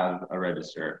them have a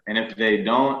register. And if they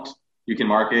don't, you can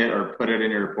mark it or put it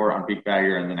in your report on Peak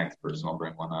Bagger, and the next person will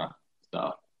bring one up.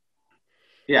 So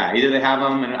yeah, either they have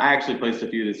them, and I actually placed a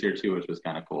few this year too, which was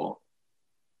kind of cool.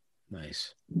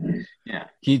 Nice. Yeah.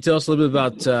 Can you tell us a little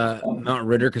bit about Mount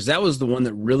Ritter? Because that was the one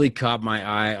that really caught my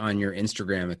eye on your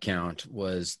Instagram account,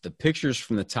 was the pictures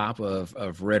from the top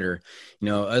of Ritter. You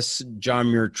know, us John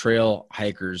Muir Trail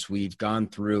hikers, we've gone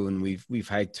through and we've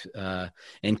hiked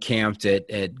and camped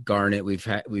at Garnet.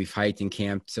 We've hiked and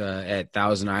camped at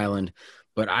Thousand Island.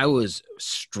 But I was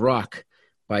struck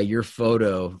by your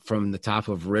photo from the top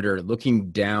of Ritter,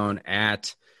 looking down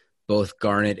at both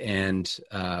Garnet and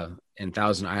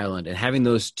Thousand Island, and having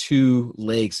those two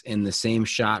lakes in the same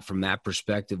shot from that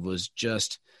perspective was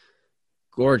just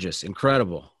gorgeous,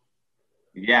 incredible.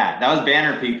 Yeah, that was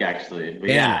Banner Peak actually. But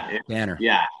Banner.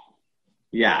 Yeah.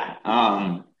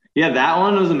 That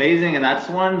one was amazing, and that's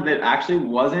one that actually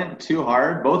wasn't too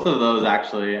hard. Both of those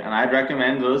actually, and I'd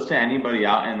recommend those to anybody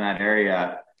out in that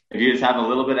area if you just have a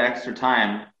little bit of extra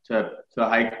time to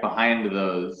hike behind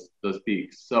those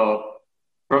peaks. So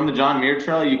from the John Muir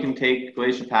Trail, you can take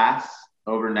Glacier Pass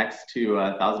over next to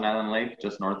Thousand Island Lake,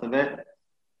 just north of it.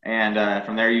 And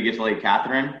from there, you get to Lake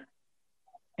Catherine.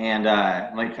 And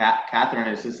Lake Catherine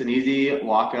is just an easy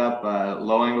walk up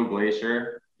low angle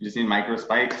glacier. You just need micro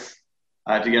spikes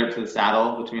to get up to the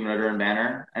saddle between Ritter and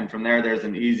Banner. And from there, there's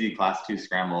an easy class 2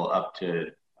 scramble up to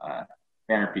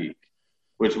Banner Peak,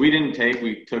 which we didn't take.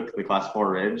 We took the class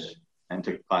 4 ridge and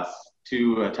took class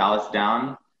 2 talus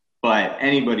down. But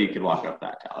anybody could walk up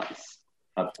that talus,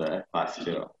 up the class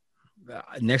 2.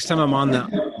 Next time I'm on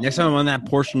that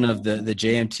portion of the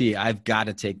JMT, I've got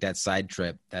to take that side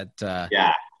trip. That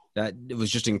it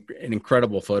was just an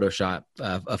incredible photo shot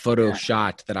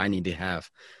that I need to have.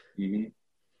 Mm-hmm.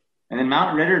 And then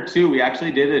Mount Ritter too, we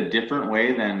actually did a different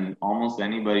way than almost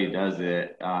anybody does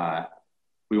it.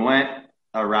 We went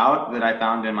a route that I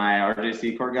found in my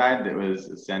RJC Corps guide that was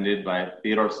ascended by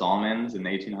Theodore Solomons in the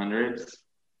 1800s.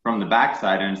 From the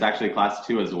backside, and it's actually class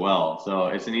 2 as well. So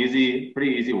it's pretty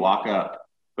easy walk up,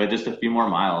 but just a few more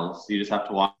miles. You just have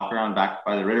to walk around back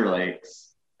by the Ritter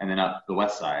Lakes and then up the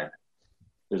west side.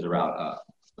 There's a route up.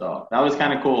 So that was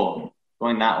kind of cool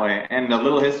going that way. And a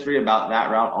little history about that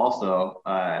route also.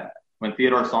 When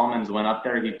Theodore Solomons went up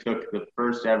there, he took the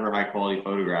first ever high quality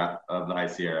photograph of the High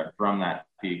Sierra from that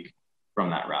peak, from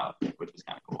that route, which is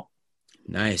kind of cool.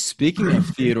 Nice. Speaking of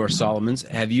Theodore Solomons,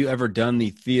 have you ever done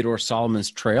the Theodore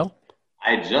Solomons Trail?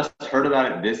 I just heard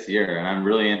about it this year, and I'm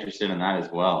really interested in that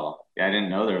as well. Yeah, I didn't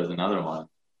know there was another one.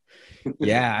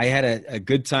 Yeah, I had a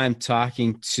good time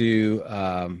talking to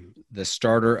the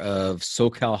starter of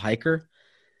SoCal Hiker.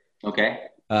 Okay.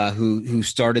 Who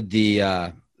started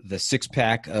the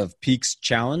 6-pack of Peaks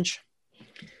Challenge.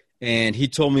 And he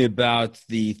told me about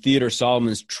the Theodore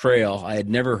Solomons Trail. I had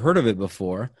never heard of it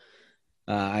before.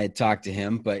 I had talked to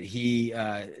him, but he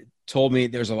told me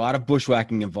there's a lot of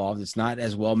bushwhacking involved. It's not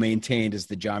as well maintained as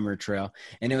the John Muir Trail.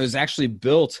 And it was actually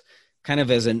built kind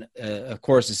of as of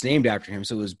course, it's named after him,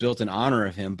 so it was built in honor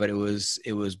of him, but it was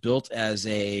built as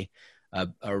a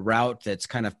route that's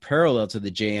kind of parallel to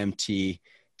the JMT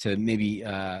to maybe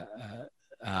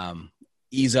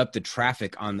ease up the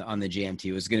traffic on the JMT.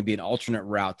 It was going to be an alternate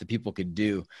route that people could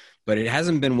do, but it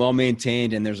hasn't been well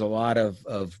maintained, and there's a lot of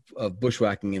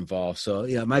bushwhacking involved. So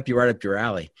it might be right up your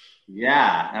alley.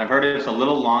 Yeah, and I've heard it's a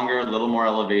little longer, a little more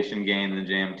elevation gain than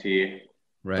JMT.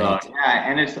 Right. So, yeah,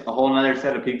 and it's a whole other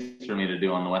set of peaks for me to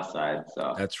do on the west side.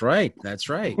 So that's right. Very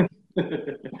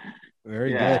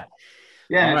good.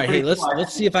 Yeah. All right. Hey,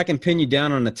 let's see if I can pin you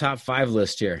down on the top 5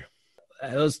 list here.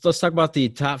 Let's talk about the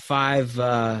top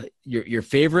 5, your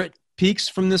favorite peaks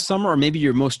from this summer, or maybe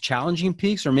your most challenging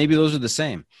peaks, or maybe those are the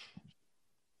same.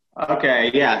 Okay,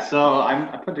 yeah. So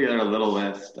I put together a little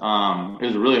list. It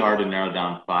was really hard to narrow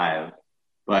down 5,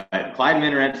 but Clyde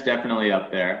Minaret's definitely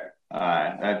up there.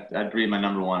 That'd be my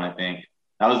number 1, I think.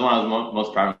 That was one I was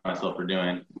most proud of myself for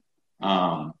doing.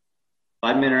 Clyde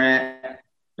Minaret.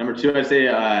 Number 2, I'd say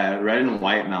Red and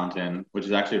White Mountain, which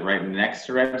is actually right next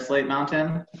to Red Slate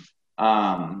Mountain.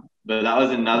 But that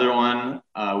was another one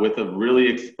with a really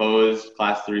exposed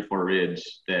Class 3-4 ridge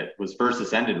that was first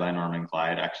ascended by Norman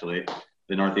Clyde, actually,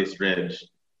 the Northeast Ridge.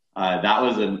 That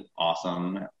was an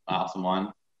awesome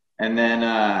one. And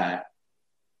then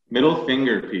Middle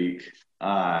Finger Peak,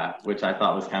 which I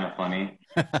thought was kind of funny.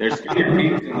 There's Finger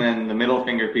Peak, and then the Middle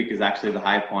Finger Peak is actually the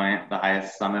high point, the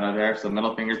highest summit of there. So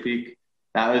Middle Finger Peak,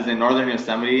 that was in northern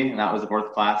Yosemite, and that was a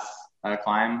 4th class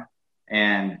climb.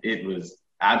 And it was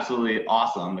absolutely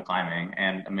awesome, the climbing,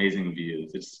 and amazing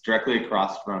views. It's directly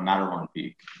across from Matterhorn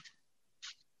Peak.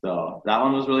 So that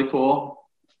one was really cool.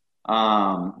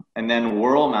 And then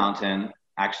Whirl Mountain,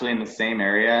 actually in the same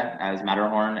area as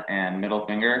Matterhorn and Middle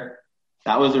Finger.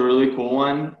 That was a really cool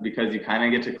one because you kind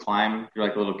of get to climb through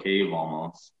like a little cave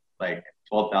almost, like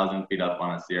 12,000 feet up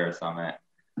on a Sierra summit.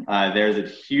 There's a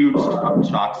huge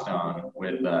chalk stone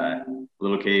with a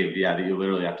little cave, that you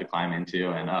literally have to climb into,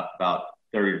 and up about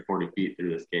 30 to 40 feet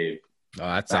through this cave. Oh,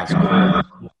 that sounds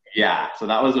cool. Yeah, so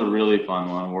that was a really fun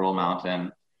one, Whirl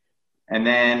Mountain. And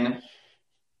then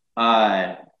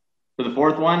for the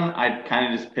 4th one, I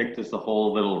kind of just picked this a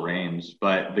whole little range,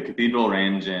 but the Cathedral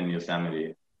Range in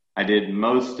Yosemite. I did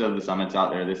most of the summits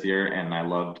out there this year, and I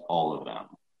loved all of them.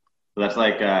 So that's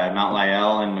like Mount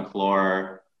Lyell and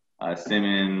McClure,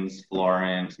 Simmons,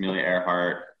 Florence, Amelia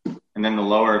Earhart, and then the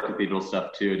lower cathedral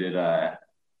stuff too. Did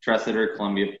Tresidder,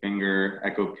 Columbia Finger,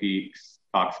 Echo Peaks,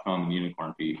 Coxcomb, and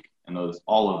Unicorn Peak, and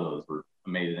all of those were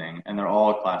amazing, and they're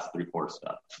all Class 3-4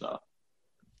 stuff. So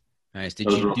nice. Did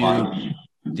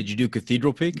you do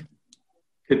Cathedral Peak?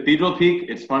 Cathedral Peak,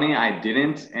 it's funny, I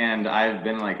didn't, and I've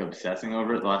been like obsessing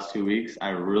over it the last 2 weeks. I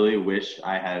really wish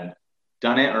I had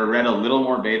done it or read a little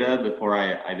more beta before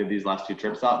I did these last 2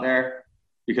 trips out there,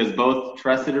 because both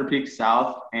Tresidder Peak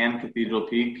South and Cathedral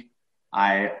Peak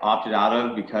I opted out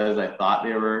of because I thought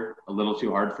they were a little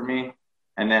too hard for me.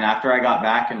 And then after I got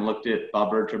back and looked at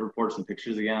Bob Bird trip reports and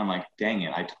pictures again, I'm like, dang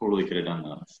it, I totally could have done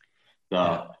those.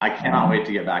 So I cannot wait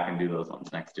to get back and do those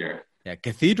ones next year. Yeah,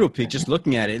 Cathedral Peak, just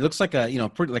looking at it, it looks like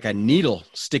pretty like a needle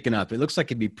sticking up. It looks like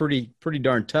it'd be pretty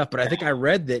darn tough. But I think I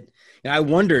read that, I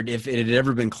wondered if it had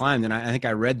ever been climbed, and I think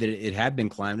I read that it had been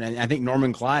climbed. And I think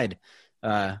Norman Clyde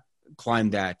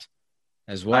climbed that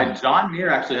as well. John Muir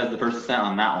actually has the first ascent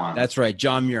on that one. That's right,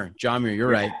 John Muir. You're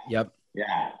right. Yep.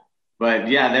 Yeah, but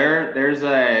yeah,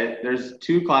 there's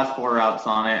 2 Class 4 routes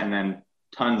on it, and then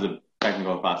tons of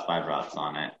technical Class 5 routes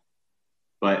on it.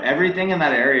 But everything in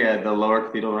that area, the lower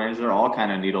Cathedral Range, they're all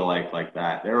kind of needle-like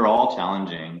that. They're all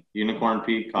challenging. Unicorn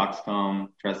Peak, Coxcomb,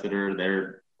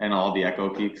 Tresidder, and all the Echo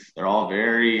Peaks. They're all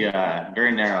very,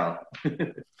 very narrow.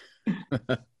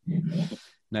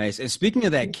 Nice. And speaking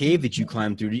of that cave that you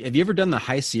climbed through, have you ever done the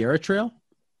High Sierra Trail?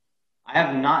 I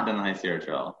have not done the High Sierra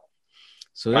Trail.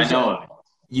 So I know of it.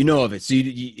 You know of it. So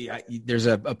there's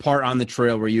a part on the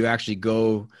trail where you actually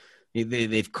go.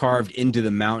 They've carved into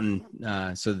the mountain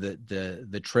so that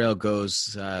the trail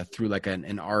goes through like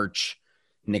an arch,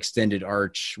 an extended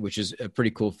arch, which is a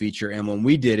pretty cool feature. And when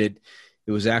we did it,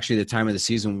 it was actually the time of the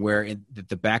season where at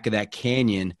the back of that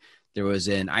canyon, there was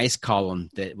an ice column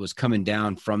that was coming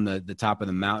down from the top of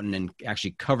the mountain and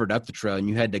actually covered up the trail. And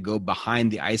you had to go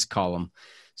behind the ice column.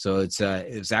 So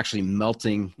it was actually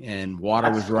melting and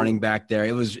water was running back there.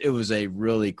 It was a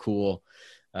really cool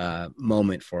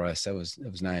moment for us. It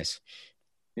was nice.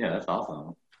 Yeah, that's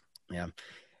awesome. Yeah.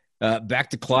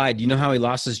 Back to Clyde. You know how he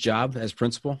lost his job as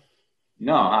principal?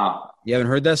 No. How? You haven't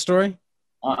heard that story?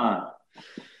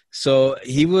 So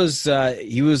he was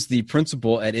the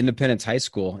principal at Independence High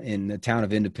School in the town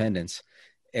of Independence.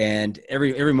 And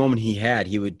every moment he had,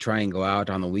 he would try and go out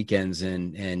on the weekends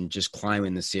and just climb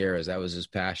in the Sierras. That was his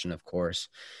passion, of course.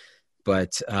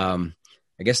 But I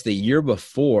guess the year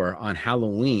before on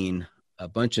Halloween, a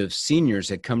bunch of seniors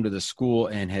had come to the school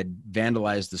and had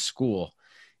vandalized the school.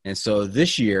 And so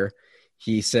this year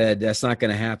he said, that's not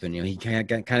going to happen. He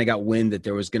kind of got wind that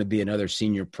there was going to be another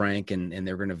senior prank and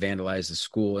they were going to vandalize the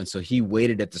school. And so he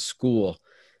waited at the school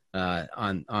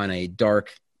on a dark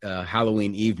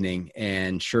Halloween evening.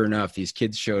 And sure enough, these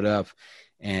kids showed up.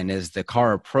 And as the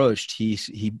car approached, he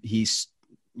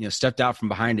stepped out from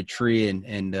behind a tree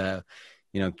and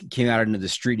came out into the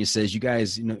street and he says, you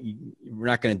guys, we're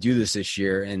not going to do this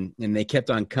year. And they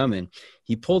kept on coming.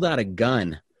 He pulled out a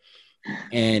gun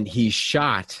and he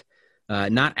shot,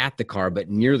 not at the car, but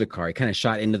near the car. He kind of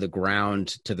shot into the ground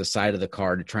to the side of the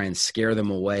car to try and scare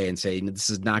them away and say, this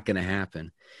is not going to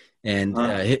happen. And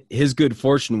his good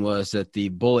fortune was that the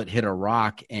bullet hit a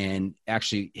rock and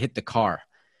actually hit the car.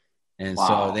 And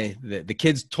Wow. so the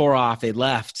kids tore off. They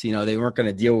left. You know, they weren't going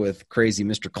to deal with crazy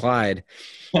Mr. Clyde,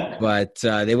 but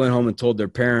they went home and told their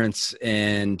parents.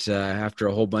 And after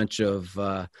a whole bunch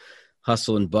of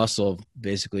hustle and bustle,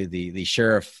 basically the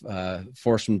sheriff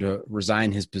forced him to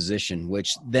resign his position,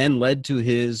 which then led to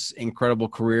his incredible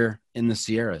career in the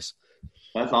Sierras.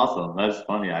 That's awesome. That's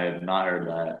funny. I had not heard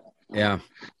that. Yeah.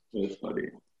 That's funny.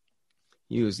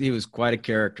 He was quite a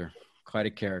character,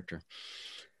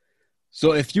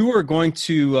 So if you were going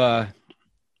to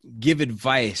give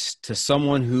advice to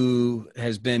someone who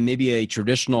has been maybe a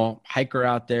traditional hiker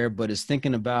out there, but is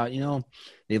thinking about,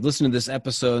 they've listened to this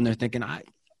episode and they're thinking,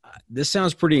 this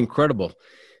sounds pretty incredible,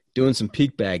 doing some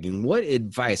peak bagging. What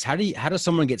advice? How does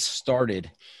someone get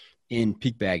started in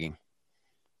peak bagging?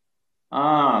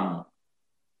 Well,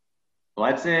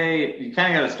 I'd say you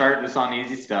kind of got to start this on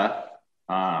easy stuff.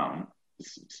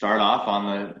 Start off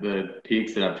on the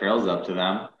peaks that have trails up to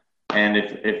them. And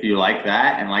if you like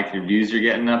that and like your views you're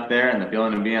getting up there and the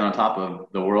feeling of being on top of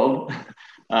the world,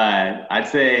 I'd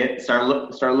say start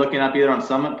looking up either on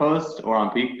Summit Post or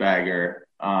on Peak Bagger.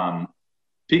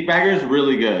 Peak Bagger is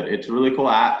really good. It's a really cool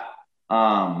app.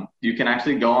 You can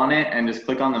actually go on it and just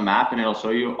click on the map and it'll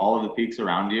show you all of the peaks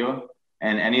around you.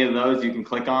 And any of those you can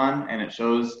click on and it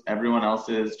shows everyone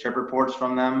else's trip reports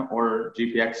from them or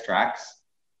GPX tracks.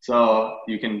 So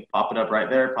you can pop it up right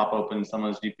there, pop open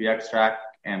someone's GPX track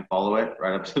and follow it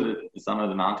right up to the summit of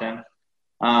the mountain.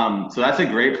 So that's a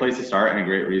great place to start and a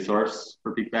great resource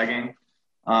for peak bagging.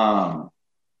 And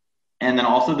then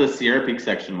also the Sierra Peak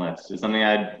section list is something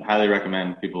I'd highly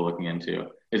recommend people looking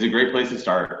into. It's a great place to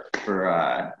start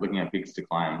for looking at peaks to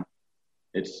climb.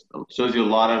 It shows you a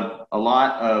lot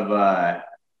of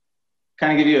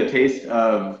kind of give you a taste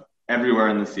of everywhere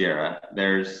in the Sierra.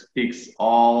 There's peaks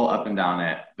all up and down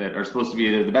it that are supposed to be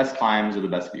either the best climbs or the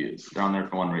best views. They're on there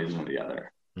for one reason or the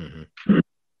other. Mm-hmm.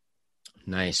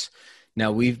 Nice.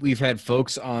 Now we've had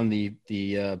folks on the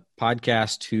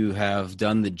podcast who have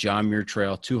done the John Muir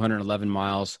Trail, 211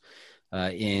 miles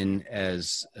in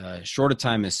as short a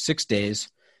time as 6 days,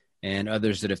 and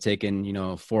others that have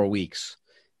taken 4 weeks.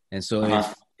 And so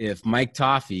if Mike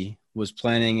Toffey was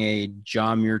planning a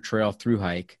John Muir Trail through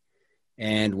hike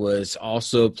and was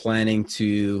also planning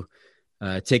to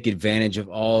take advantage of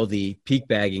all the peak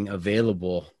bagging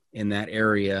available in that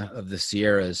area of the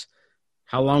Sierras,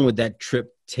 how long would that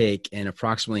trip take and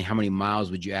approximately how many miles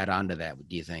would you add on to that,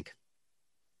 do you think?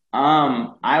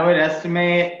 I would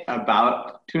estimate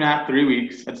about 2.5, 3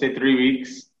 weeks. I'd say 3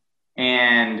 weeks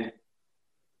and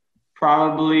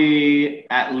probably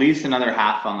at least another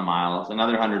half on the miles,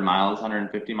 another 100 miles,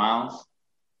 150 miles.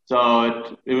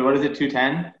 So what is it,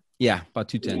 210? Yeah, about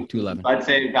 210, 211. I'd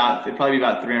say it'd probably be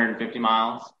about 350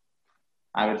 miles,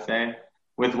 I would say.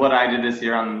 With what I did this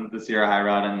year on the Sierra High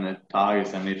Route and the Tahoe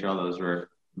Yosemite Trail, those were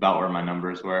about where my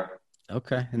numbers were.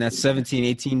 Okay. And that's 17,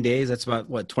 18 days. That's about,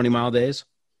 20-mile days?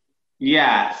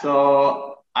 Yeah.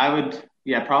 So probably.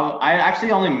 I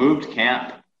actually only moved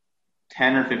camp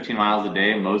 10 or 15 miles a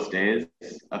day most days,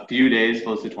 a few days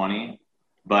close to 20.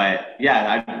 But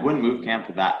yeah, I wouldn't move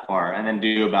camp that far and then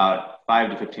do about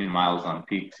 5 to 15 miles on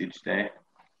peaks each day.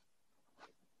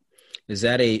 Is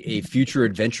that a future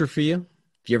adventure for you? Have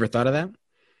you ever thought of that?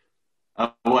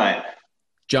 What?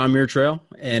 John Muir Trail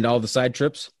and all the side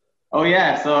trips? Oh,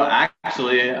 yeah. So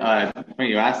actually, when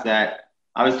you asked that,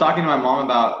 I was talking to my mom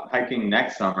about hiking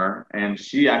next summer, and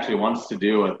she actually wants to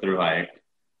do a through hike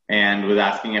and was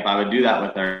asking if I would do that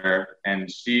with her,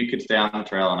 and she could stay on the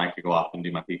trail and I could go off and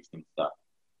do my peaks and stuff.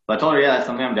 So I told her, yeah, that's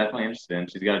something I'm definitely interested in.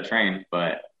 She's got to train,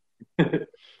 but.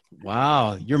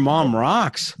 Wow. Your mom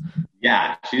rocks.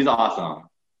 Yeah, she's awesome.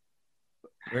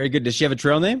 Very good. Does she have a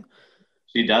trail name?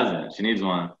 She doesn't. She needs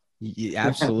one. Yeah,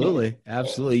 absolutely.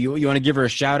 Absolutely. You want to give her a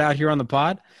shout out here on the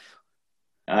pod?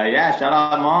 Yeah. Shout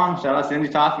out Mom. Shout out Cindy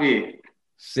Toffey.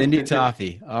 Cindy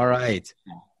Toffey. All right.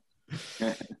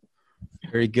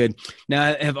 Very good.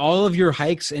 Now, have all of your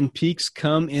hikes and peaks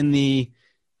come in the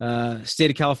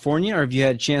state of California, or have you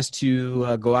had a chance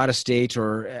to go out of state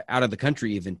or out of the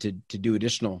country even to do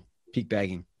additional peak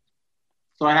bagging?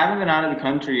 So I haven't been out of the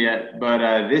country yet,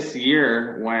 but this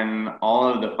year when all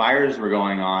of the fires were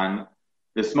going on,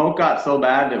 the smoke got so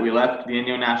bad that we left the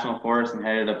Inyo National Forest and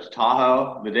headed up to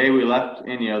Tahoe. The day we left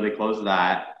Inyo, they closed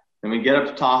that. Then we get up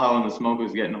to Tahoe and the smoke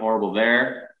was getting horrible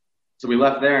there. So we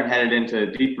left there and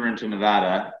headed deeper into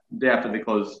Nevada the day after they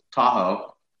closed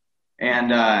Tahoe.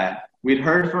 And we'd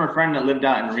heard from a friend that lived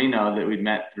out in Reno that we'd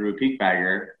met through a peak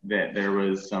bagger that there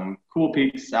was some cool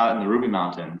peaks out in the Ruby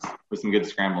Mountains with some good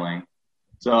scrambling.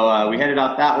 So we headed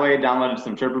out that way, downloaded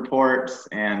some trip reports,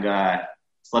 and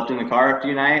slept in the car a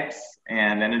few nights,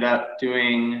 and ended up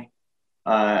doing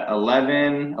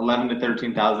 11 to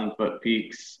 13,000 foot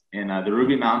peaks in the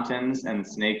Ruby Mountains and the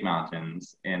Snake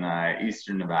Mountains in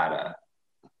eastern Nevada,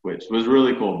 which was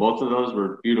really cool. Both of those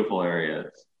were beautiful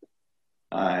areas.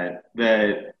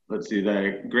 The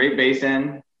Great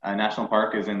Basin National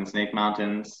Park is in the Snake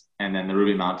Mountains, and then the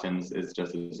Ruby Mountains is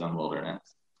just its own wilderness.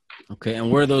 Okay,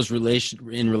 and where are those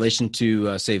in relation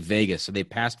to, say, Vegas? Are they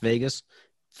past Vegas?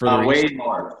 Way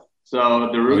north. So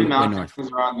the Ruby Mountains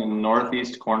north. are on the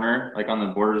northeast corner, like on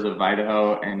the borders of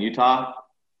Idaho and Utah.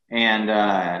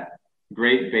 And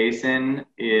Great Basin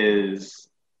is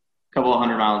a couple of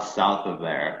 100 miles south of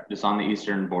there, just on the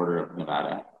eastern border of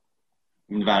Nevada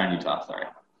and Utah, sorry.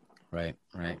 Right.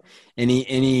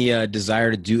 Any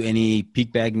desire to do any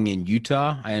peak bagging in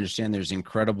Utah? I understand there's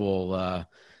incredible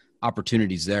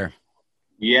opportunities there.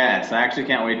 Yes, I actually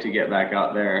can't wait to get back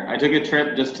out there. I took a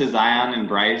trip just to Zion and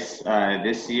Bryce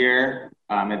this year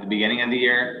at the beginning of the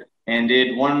year, and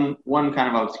did one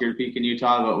kind of obscure peak in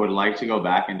Utah, but would like to go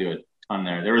back and do a ton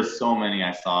there. There was so many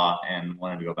I saw and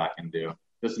wanted to go back and do,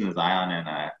 just in the Zion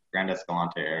and Grand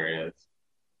Escalante areas.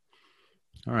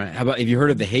 All right. How about, have you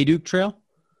heard of the Hayduke Trail?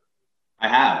 I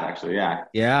have, actually, yeah.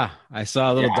 Yeah, I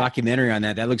saw a little documentary on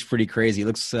that. That looks pretty crazy. It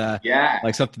looks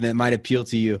like something that might appeal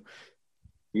to you.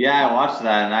 Yeah, I watched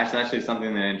that, and that's actually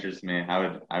something that interests me. I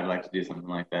would like to do something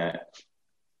like that.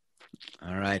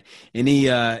 All right. Any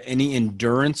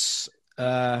endurance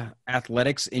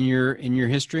athletics in your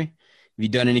history? Have you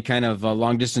done any kind of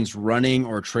long distance running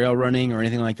or trail running or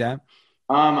anything like that?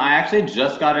 I actually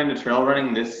just got into trail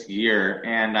running this year,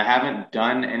 and I haven't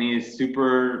done any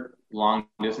super long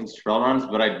distance trail runs,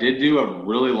 but I did do a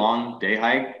really long day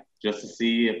hike just to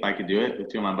see if I could do it with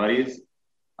two of my buddies.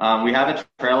 We have a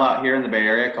trail out here in the Bay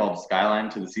Area called Skyline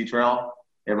to the Sea Trail.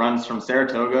 It runs from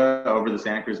Saratoga over the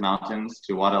Santa Cruz Mountains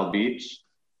to Waddell Beach.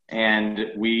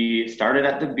 And we started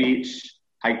at the beach,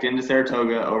 hiked into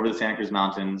Saratoga over the Santa Cruz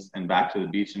Mountains and back to the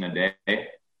beach in a day.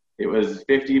 It was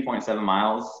 50.7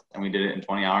 miles, and we did it in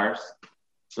 20 hours.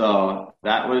 So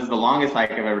that was the longest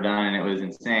hike I've ever done, and it was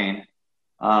insane.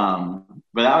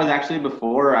 But that was actually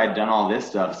before I'd done all this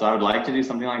stuff. So I would like to do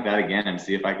something like that again and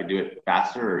see if I could do it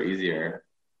faster or easier.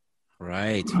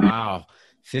 Right. Wow.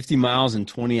 50 miles in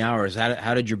 20 hours.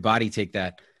 How did your body take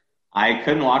that? I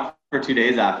couldn't walk for 2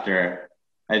 days after.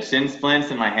 I had shin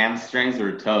splints and my hamstrings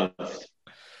were toast.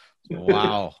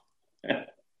 Wow.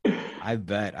 I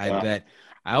bet.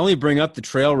 I only bring up the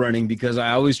trail running because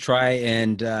I always try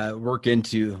and work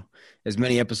into as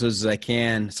many episodes as I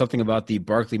can, something about the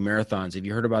Barkley Marathons. Have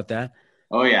you heard about that?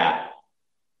 Oh, yeah.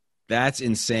 That's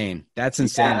insane. That's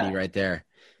insanity right there.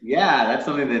 Yeah, that's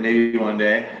something that maybe one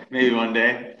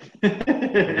day.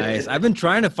 Nice. I've been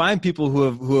trying to find people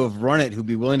who have run it, who'd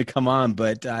be willing to come on,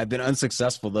 but I've been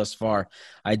unsuccessful thus far.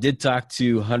 I did talk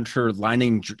to Hunter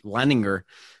Leininger,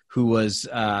 who was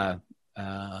a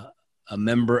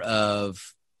member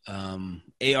of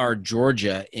AR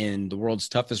Georgia in the world's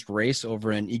toughest race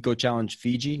over in Eco Challenge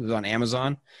Fiji. It was on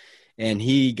Amazon, and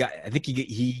he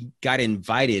got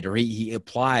invited, or he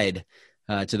applied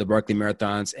to the Barkley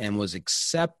Marathons and was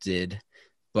accepted,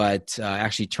 but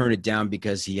actually turned it down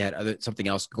because he had something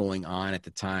else going on at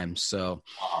the time. So,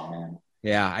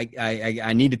 yeah,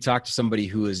 I need to talk to somebody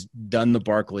who has done the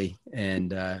Barkley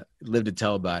and lived to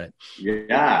tell about it.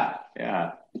 Yeah.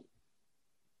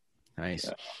 Nice.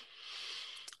 Yeah.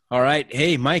 All right.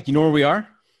 Hey, Mike, you know where we are?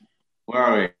 Where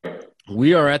are we?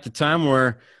 We are at the time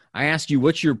where I ask you,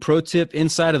 what's your pro tip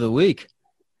insight of the week?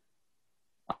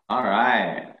 All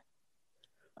right.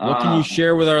 What can you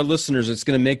share with our listeners that's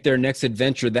going to make their next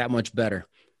adventure that much better?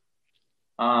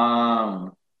 I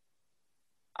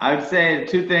would say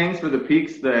two things for the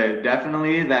peaks.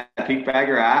 Definitely that Peak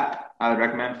Bagger app I would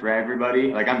recommend for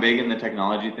everybody. Like, I'm big in the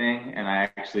technology thing, and I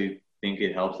actually think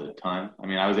it helps a ton. I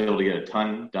mean, I was able to get a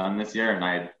ton done this year, and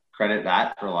I credit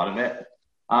that for a lot of it.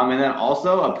 And then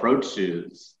also approach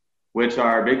shoes, which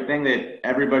are a big thing that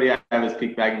everybody I was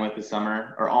peak bagging with this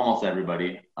summer, or almost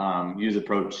everybody, use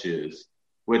approach shoes,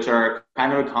 which are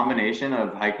kind of a combination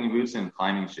of hiking boots and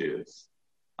climbing shoes.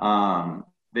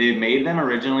 They made them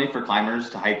originally for climbers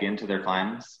to hike into their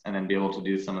climbs and then be able to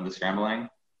do some of the scrambling.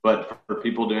 But for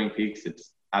people doing peaks,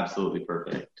 it's absolutely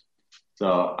perfect.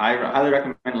 So I highly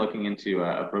recommend looking into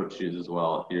approach shoes as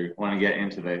well if you want to get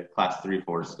into the class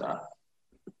 3-4 stuff.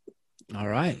 All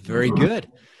right. Very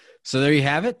good. So there you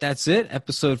have it. That's it.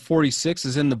 Episode 46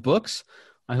 is in the books.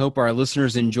 I hope our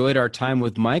listeners enjoyed our time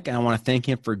with Mike, and I want to thank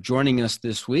him for joining us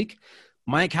this week.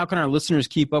 Mike, how can our listeners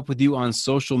keep up with you on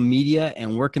social media,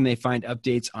 and where can they find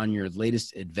updates on your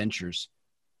latest adventures?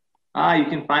 You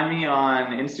can find me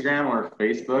on Instagram or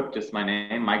Facebook, just my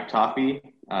name, Mike Toffey.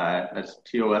 That's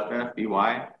Toffey.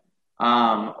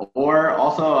 Or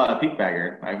also a peak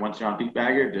bagger. Once you're on peak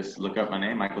bagger, just look up my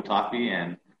name, Michael Toffey,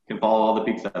 and you can follow all the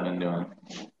peaks I've been doing.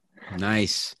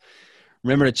 Nice.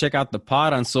 Remember to check out the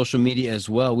pod on social media as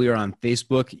well. We are on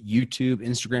Facebook, YouTube,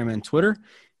 Instagram, and Twitter.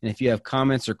 And if you have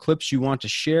comments or clips you want to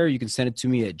share, you can send it to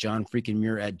me at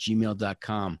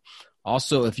johnfreakinmuir@gmail.com.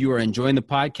 Also, if you are enjoying the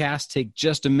podcast, take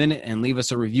just a minute and leave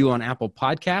us a review on Apple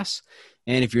Podcasts.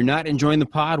 And if you're not enjoying the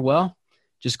pod, well,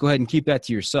 just go ahead and keep that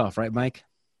to yourself. Right, Mike?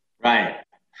 Right.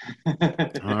 All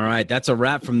right. That's a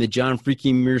wrap from the John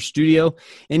Freaking Muir studio.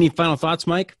 Any final thoughts,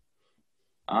 Mike?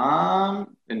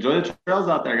 Enjoy the trails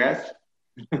out there, guys.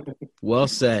 Well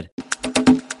said.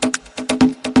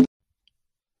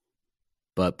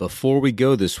 But before we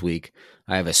go this week,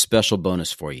 I have a special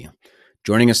bonus for you.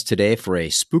 Joining us today for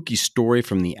a spooky story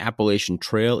from the Appalachian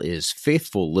Trail is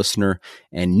faithful listener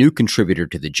and new contributor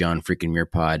to the John Freaking Muir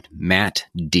Pod, Matt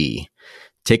D.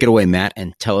 Take it away, Matt,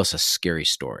 and tell us a scary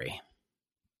story.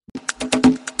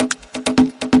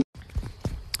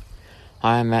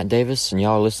 Hi, I'm Matt Davis, and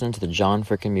y'all are listening to the John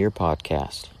Freaking Muir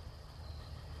podcast.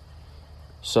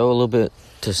 So, a little bit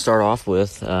to start off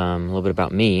with, a little bit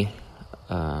about me.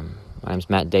 My name's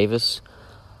Matt Davis.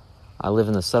 I live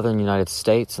in the southern United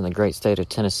States in the great state of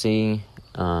Tennessee,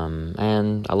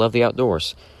 and I love the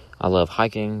outdoors. I love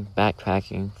hiking,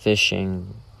 backpacking,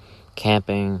 fishing,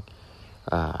 camping,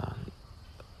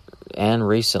 and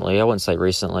recently, I wouldn't say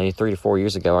recently, 3 to 4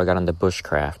 years ago, I got into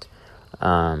bushcraft.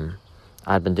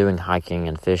 I've been doing hiking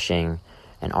and fishing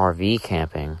and RV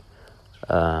camping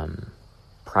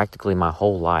practically my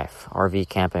whole life. RV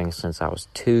camping since I was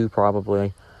 2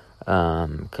 probably,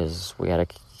 because we had a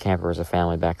camper as a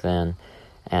family back then,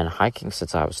 and hiking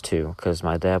since I was 2, because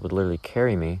my dad would literally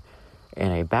carry me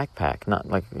in a backpack. Not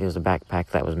like it was a backpack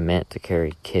that was meant to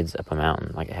carry kids up a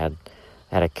mountain. Like it had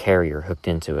a carrier hooked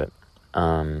into it.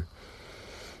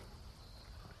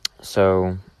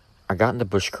 So I got into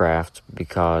bushcraft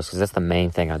because that's the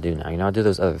main thing I do now. You know, I do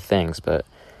those other things, but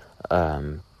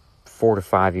 4 to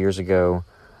 5 years ago,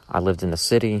 I lived in the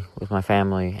city with my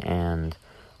family, and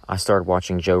I started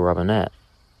watching Joe Robinette.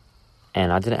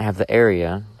 And I didn't have the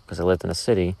area, because I lived in the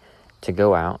city, to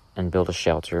go out and build a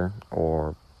shelter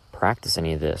or practice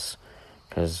any of this,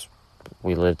 because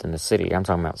we lived in the city. I'm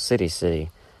talking about city. It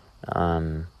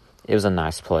was a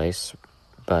nice place,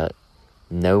 but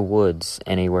no woods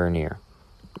anywhere near.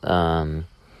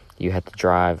 You had to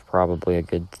drive probably a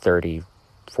good 30,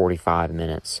 45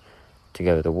 minutes to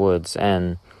go to the woods.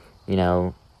 And, you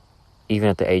know, even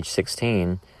at the age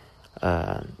 16,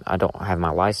 I don't have my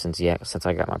license yet since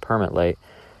I got my permit late.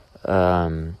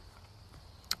 I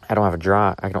don't have a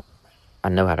drive. I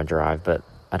know how to drive, but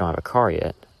I don't have a car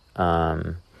yet.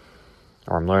 Or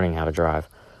I'm learning how to drive,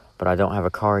 but I don't have a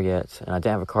car yet. And I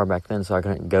didn't have a car back then, so I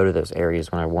couldn't go to those areas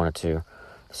when I wanted to.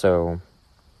 So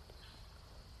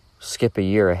skip a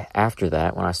year after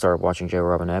that, when I started watching Joe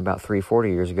Robinette about 3-4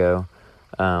 years ago,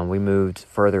 we moved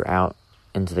further out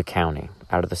into the county,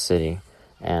 out of the city,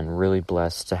 and really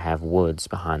blessed to have woods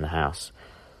behind the house.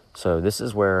 So this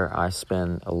is where I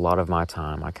spend a lot of my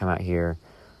time. I come out here.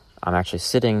 I'm actually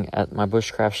sitting at my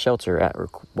bushcraft shelter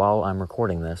while I'm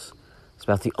recording this. It's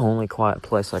about the only quiet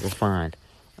place I could find.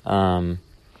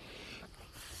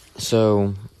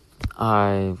 So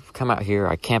I come out here.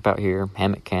 I camp out here,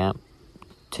 hammock camp,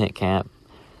 tent camp.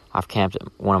 I've camped at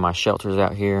one of my shelters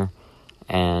out here,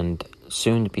 and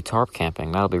soon to be tarp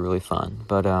camping. That'll be really fun.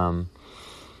 But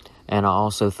and I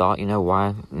also thought, you know,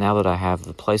 why, now that I have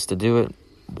the place to do it,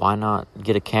 why not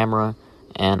get a camera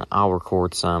and I'll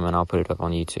record some and I'll put it up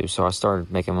on YouTube. So I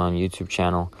started making my own YouTube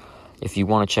channel. If you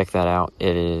want to check that out,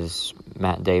 it is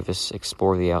Matt Davis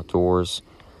Explore the Outdoors.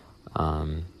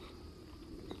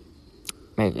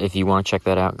 If you want to check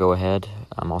that out, go ahead.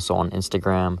 I'm also on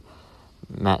Instagram,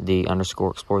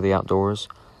 MattD_Explore the Outdoors.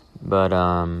 But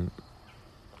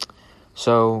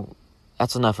so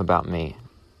that's enough about me.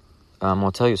 I'm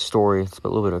going to tell you a story. It's a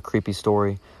little bit of a creepy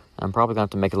story. I'm probably going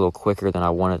to have to make it a little quicker than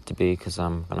I want it to be, because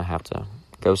I'm going to have to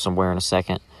go somewhere in a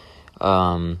second.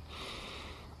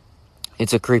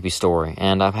 It's a creepy story,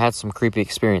 and I've had some creepy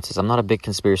experiences. I'm not a big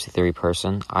conspiracy theory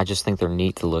person. I just think they're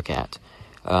neat to look at.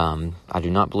 I do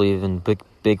not believe in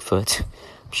Bigfoot.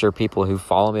 I'm sure people who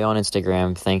follow me on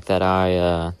Instagram think that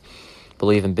I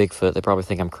believe in Bigfoot. They probably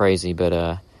think I'm crazy, but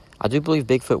I do believe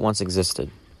Bigfoot once existed.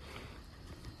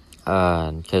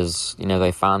 Because, you know,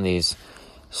 they find these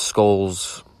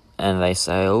skulls and they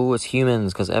say, oh, it's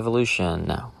humans because evolution.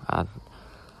 No,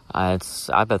 I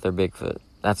bet they're Bigfoot.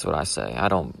 That's what I say. I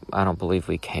don't believe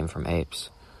we came from apes.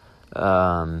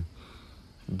 But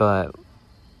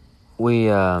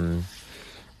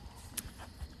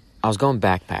I was going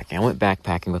backpacking. I went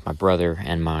backpacking with my brother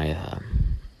and my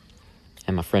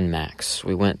and my friend Max.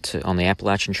 We went on the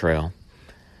Appalachian Trail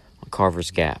on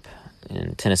Carver's Gap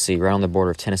in Tennessee, right on the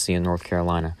border of Tennessee and North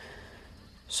Carolina.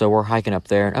 So we're hiking up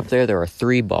there, and up there are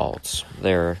 3 balds.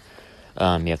 You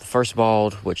have the first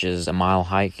bald, which is a mile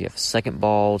hike. You have the second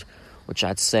bald, which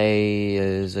I'd say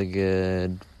is a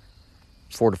good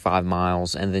 4 to 5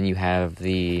 miles. And then you have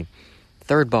the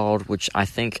third bald, which I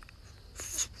think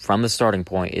from the starting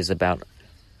point is about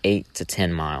 8 to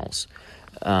 10 miles.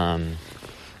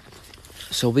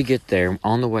 So we get there.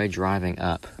 On the way driving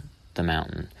up the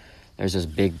mountain, there's this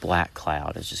big black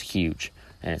cloud. It's just huge,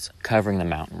 and it's covering the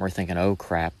mountain. We're thinking, oh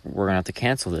crap, we're going to have to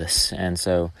cancel this. And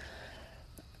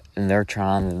they're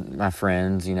trying, my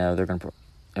friends, they're going to,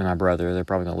 and my brother, they're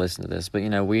probably going to listen to this. But,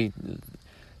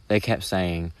 they kept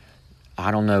saying,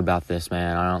 I don't know about this,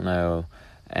 man. I don't know.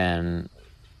 And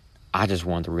I just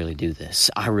wanted to really do this.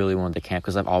 I really wanted to camp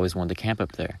because I've always wanted to camp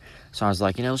up there. So I was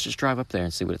like, let's just drive up there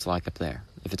and see what it's like up there.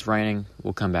 If it's raining,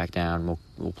 we'll come back down.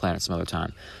 We'll plan it some other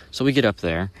time. So we get up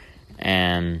there,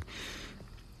 and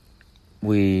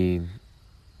we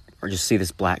just see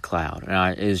this black cloud.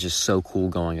 And it was just so cool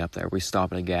going up there. We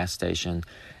stop at a gas station,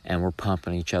 and we're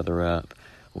pumping each other up.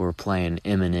 We're playing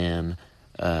Eminem.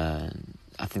 I'm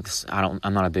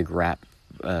not a big rap.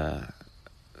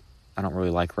 I don't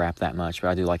really like rap that much, but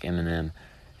I do like Eminem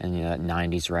and that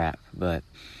 90s rap. But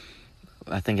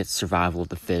I think it's Survival of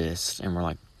the Fittest, and we're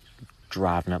like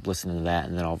driving up listening to that,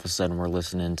 and then all of a sudden we're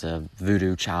listening to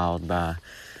Voodoo Child by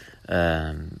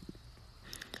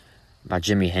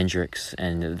Jimi Hendrix,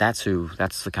 and that's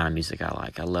the kind of music I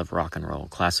like. I love rock and roll,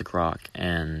 classic rock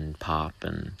and pop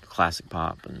and classic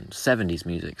pop and 70s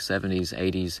music, 70s,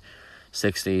 80s,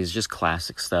 60s, just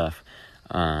classic stuff.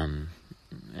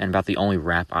 And about the only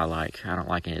rap I like. I don't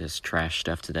like any of this trash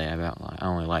stuff today. I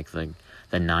only like the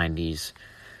 90s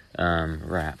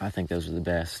rap. I think those are the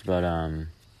best. But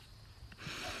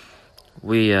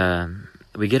we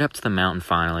get up to the mountain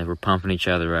finally. We're pumping each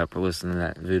other up. We're listening to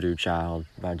that Voodoo Child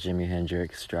by Jimi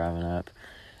Hendrix driving up.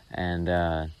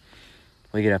 And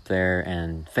we get up there,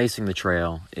 and facing the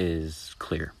trail is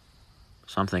clear.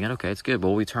 So I'm thinking, okay, it's good.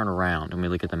 Well, we turn around, and we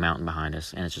look at the mountain behind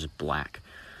us, and it's just black.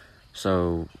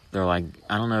 So they're like,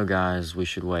 I don't know, guys, we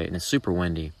should wait. And it's super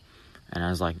windy. And I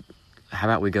was like, how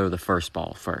about we go to the first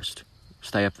ball first?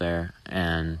 Stay up there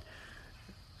and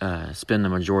spend the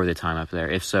majority of the time up there.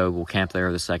 If so, we'll camp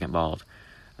there the second bald.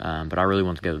 But I really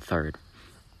want to go to the third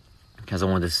because I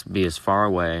want to be as far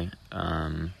away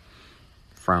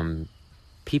from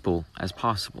people as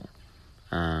possible.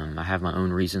 I have my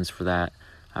own reasons for that.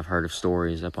 I've heard of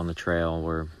stories up on the trail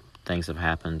where things have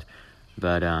happened.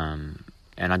 But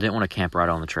and I didn't want to camp right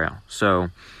on the trail. So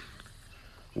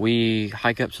we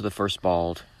hike up to the first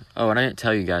bald. Oh, and I didn't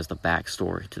tell you guys the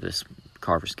backstory to this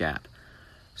Carver's Gap.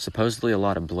 Supposedly a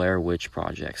lot of Blair Witch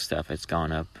Project stuff has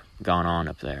gone on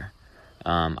up there.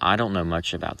 I don't know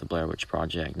much about the Blair Witch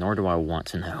Project, nor do I want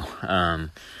to know.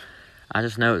 I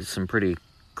just know it's some pretty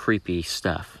creepy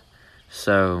stuff.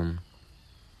 So,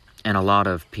 and a lot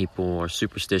of people are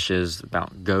superstitious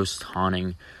about ghosts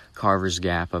haunting Carver's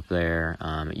Gap up there.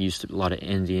 It used to, a lot of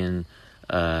Indian,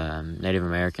 Native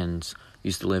Americans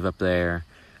used to live up there.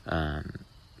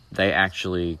 They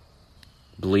actually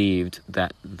believed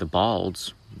that the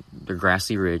balds, the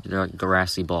grassy ridge, the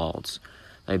grassy balds,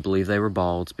 they believed they were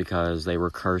balds because they were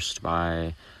cursed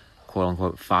by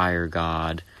quote-unquote fire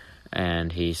god,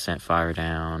 and he sent fire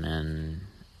down and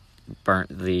burnt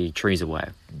the trees away.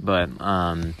 But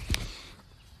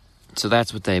so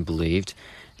that's what they believed.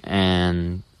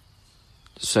 And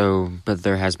so, but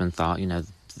there has been thought,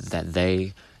 that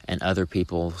they and other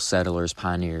people, settlers,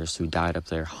 pioneers who died up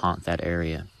there, haunt that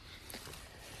area.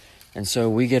 And so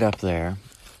we get up there,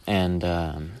 and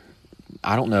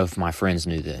I don't know if my friends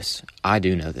knew this. I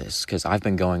do know this, because I've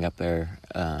been going up there.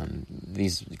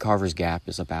 Carver's Gap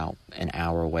is about an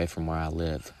hour away from where I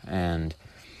live, and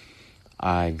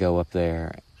I go up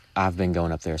there. I've been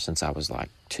going up there since I was like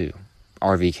 2,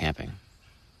 RV camping.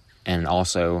 And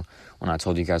also, when I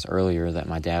told you guys earlier that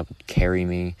my dad would carry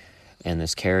me in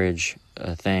this carriage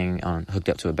thing hooked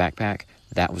up to a backpack,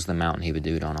 that was the mountain he would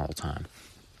do it on all the time.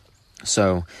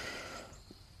 So,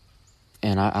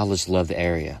 and I just love the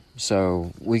area.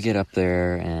 So we get up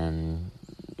there, and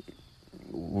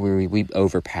we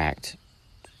overpacked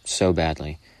so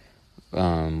badly.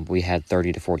 We had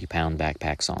 30 to 40 pound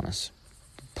backpacks on us,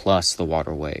 plus the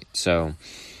water weight. So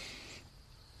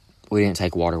we didn't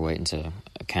take water weight into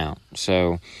account.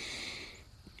 So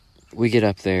we get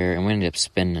up there, and we ended up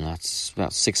spending about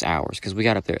 6 hours, because we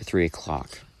got up there at 3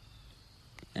 o'clock.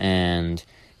 And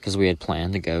because we had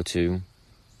planned to go to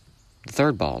the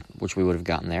third bald, which we would have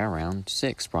gotten there around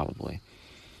 6 probably.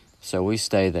 So we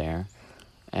stay there,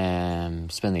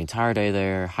 and spend the entire day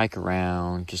there, hike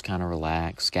around, just kind of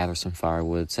relax, gather some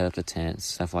firewood, set up the tents,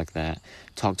 stuff like that.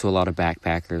 Talk to a lot of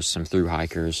backpackers, some thru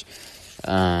hikers.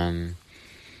 And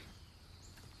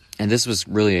this was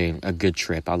really a good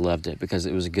trip. I loved it because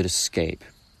it was a good escape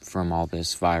from all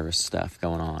this virus stuff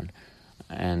going on.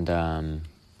 And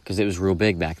because it was real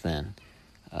big back then.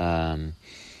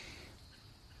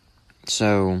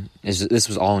 So this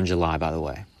was all in July, by the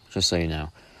way, just so you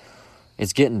know.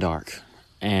 It's getting dark.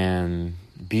 And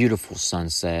beautiful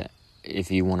sunset. If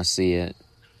you want to see it,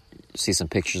 see some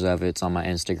pictures of it, it's on my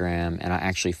Instagram. And I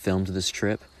actually filmed this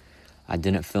trip. I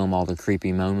didn't film all the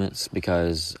creepy moments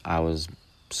because I was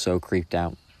so creeped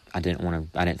out. I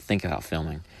didn't think about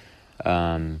filming.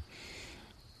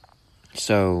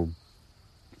 So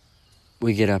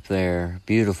we get up there,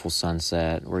 beautiful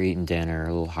sunset. We're eating dinner,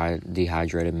 a little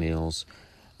dehydrated meals,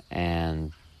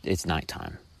 and it's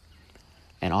nighttime.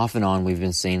 And off and on, we've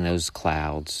been seeing those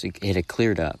clouds. It had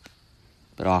cleared up,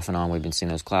 but off and on, we've been seeing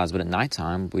those clouds. But at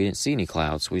nighttime, we didn't see any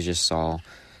clouds. We just saw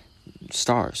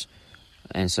stars.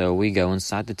 And so we go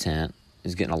inside the tent.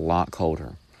 It's getting a lot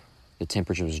colder. The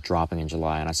temperature was dropping in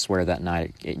July, and I swear that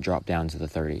night it dropped down to the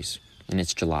 30s, and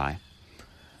it's July.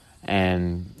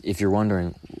 And if you're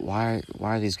wondering, why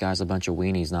are these guys a bunch of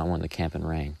weenies not wanting to camp in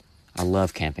rain? I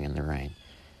love camping in the rain,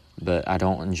 but I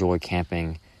don't enjoy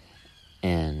camping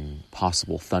in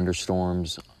possible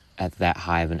thunderstorms at that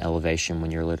high of an elevation when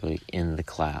you're literally in the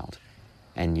cloud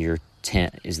and your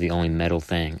tent is the only metal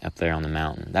thing up there on the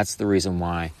mountain. That's the reason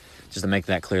why, just to make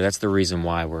that clear, that's the reason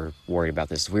why we're worried about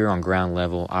this. If we were on ground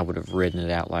level, I would have ridden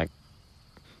it out like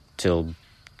till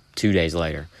 2 days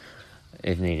later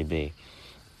if needed be.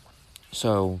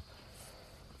 So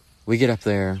we get up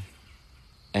there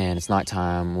and it's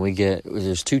nighttime.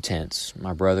 There's 2 tents.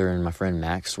 My brother and my friend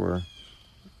Max were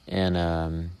in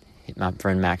my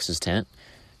friend Max's tent.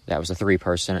 That was a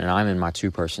 3-person, and I'm in my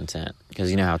 2-person tent,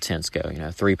 because you know how tents go.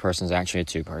 3 person is actually a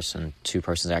 2-person, 2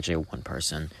 person is actually a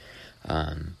 1-person.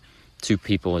 2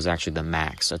 people is actually the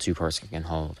max a 2-person can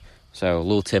hold. So a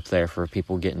little tip there for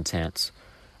people getting tents.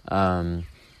 I'm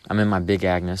in my Big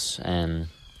Agnes, and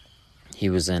he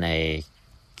was in a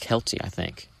Kelty, I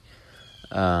think.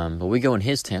 But we go in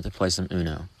his tent to play some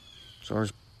Uno. So we're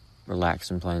just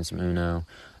relaxing, playing some Uno.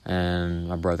 And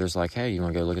my brother's like, hey, you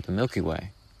want to go look at the Milky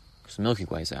Way? Because the Milky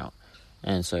Way's out.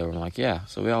 And so we're like, yeah.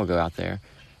 So we all go out there.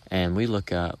 And we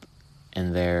look up.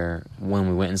 And when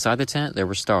we went inside the tent, there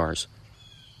were stars.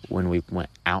 When we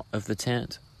went out of the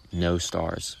tent, no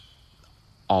stars.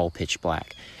 All pitch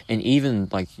black. And even,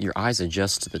 like, your eyes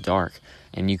adjust to the dark.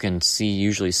 And you can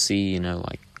usually see,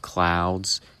 like,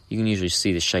 clouds. You can usually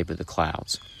see the shape of the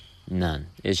clouds. None.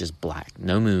 It's just black.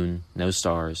 No moon, no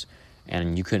stars.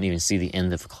 And you couldn't even see the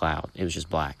end of the cloud. It was just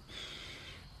black.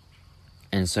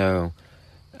 And so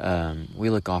we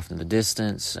look off in the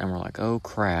distance, and we're like, oh,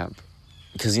 crap.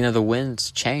 Because, the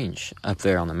winds change up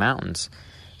there on the mountains.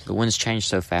 The winds change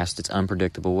so fast, it's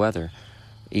unpredictable weather,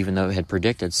 even though it had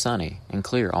predicted sunny and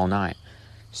clear all night.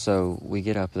 So we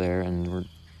get up there, and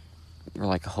we're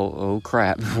like, oh,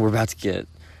 crap. We're about to get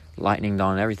lightninged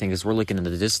on and everything, because we're looking in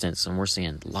the distance, and we're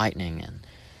seeing lightning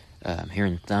and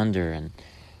hearing thunder, and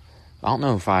I don't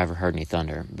know if I ever heard any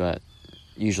thunder, but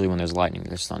usually when there's lightning,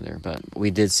 there's thunder. But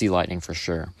we did see lightning for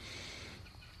sure.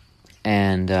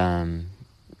 And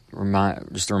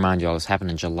just to remind you all, this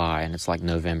happened in July, and it's like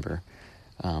November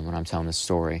when I'm telling this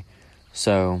story.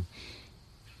 So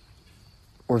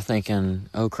we're thinking,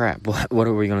 oh crap, what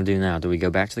are we going to do now? Do we go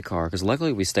back to the car? Because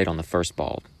luckily we stayed on the first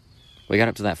bald. We got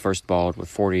up to that first bald with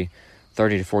 30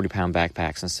 to 40 pound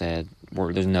backpacks and said,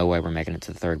 there's no way we're making it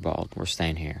to the third bald. We're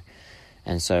staying here.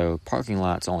 And so parking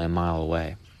lot's only a mile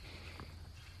away.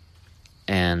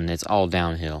 And it's all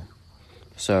downhill.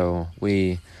 So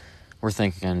we're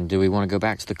thinking, do we want to go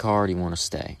back to the car or do you want to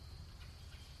stay?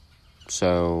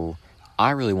 So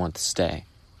I really want to stay.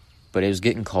 But it was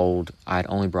getting cold. I'd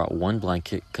only brought 1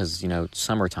 blanket because, it's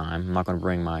summertime. I'm not going to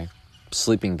bring my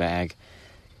sleeping bag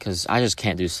because I just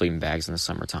can't do sleeping bags in the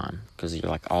summertime because you're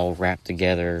like all wrapped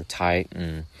together tight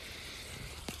and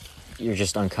you're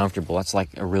just uncomfortable. That's like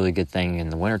a really good thing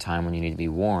in the wintertime when you need to be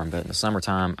warm, but in the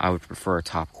summertime I would prefer a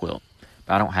top quilt,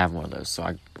 but I don't have one of those. So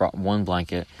I brought 1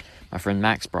 blanket. My friend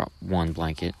Max brought 1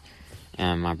 blanket,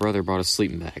 and my brother brought a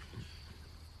sleeping bag.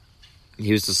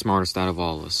 He was the smartest out of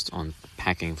all of us on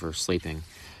packing for sleeping.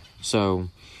 So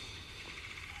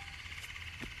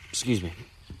excuse me.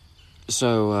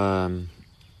 So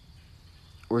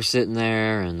we're sitting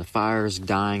there and the fire's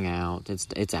dying out.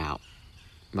 It's out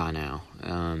by now.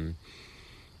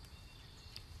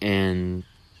 And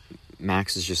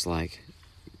Max is just like,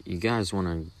 you guys want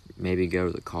to maybe go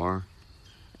to the car?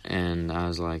 And I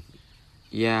was like,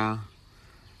 yeah.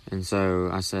 And so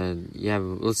I said, yeah,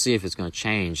 let's see if it's going to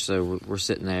change. So we're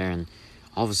sitting there, and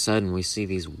all of a sudden we see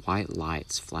these white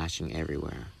lights flashing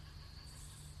everywhere.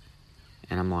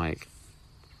 And I'm like,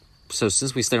 so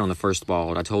since we stayed on the first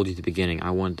bald, I told you at the beginning,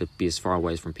 I wanted to be as far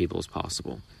away from people as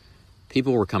possible.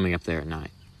 People were coming up there at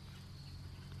night.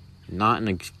 Not in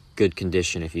a good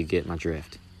condition, if you get my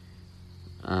drift.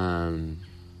 From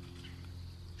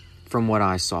what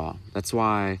I saw. That's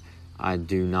why I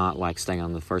do not like staying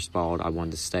on the first bald. I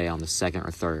wanted to stay on the second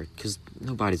or third, because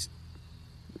nobody's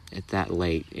at that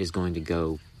late is going to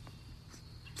go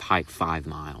hike 5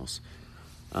 miles.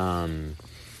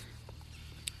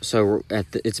 So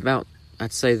it's about,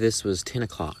 I'd say this was 10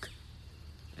 o'clock,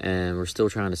 and we're still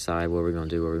trying to decide what we're going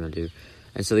to do.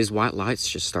 And so these white lights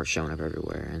just start showing up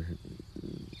everywhere, and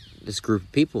this group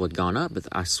of people had gone up, but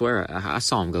I swear I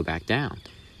saw them go back down.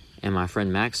 And my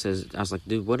friend Max says, I was like,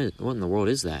 dude, what in the world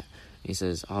is that? And he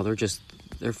says, oh,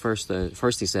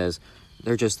 first he says,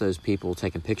 they're just those people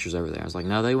taking pictures over there. I was like,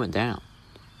 no, they went down.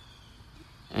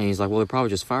 And he's like, well, they're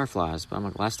probably just fireflies. But I'm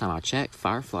like, last time I checked,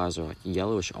 fireflies are like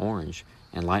yellowish orange,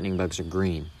 and lightning bugs are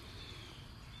green.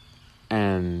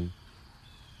 And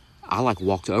I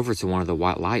walked over to one of the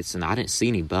white lights, and I didn't see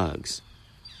any bugs.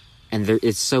 And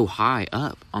it's so high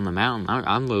up on the mountain.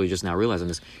 I'm literally just now realizing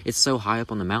this. It's so high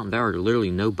up on the mountain, there are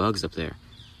literally no bugs up there,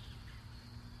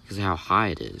 because of how high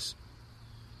it is.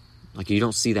 You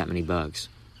don't see that many bugs.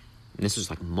 And this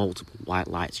was multiple white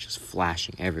lights just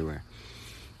flashing everywhere.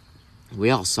 We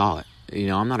all saw it.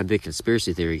 I'm not a big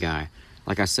conspiracy theory guy.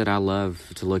 Like I said, I love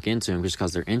to look into them just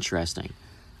because they're interesting.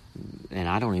 And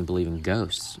I don't even believe in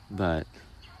ghosts, but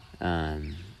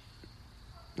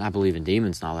I believe in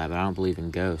demons and all that, but I don't believe in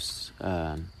ghosts.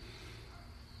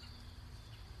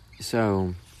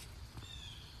 So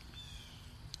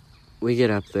we get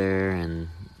up there, and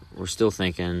we're still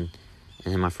thinking,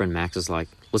 and then my friend Max is like,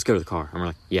 let's go to the car. And we're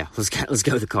like, yeah, let's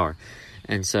go to the car.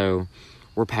 And so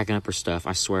we're packing up our stuff.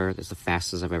 I swear that's the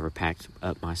fastest I've ever packed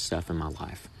up my stuff in my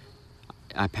life.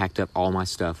 I packed up all my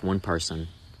stuff, one person,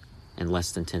 in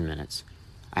less than 10 minutes.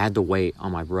 I had to wait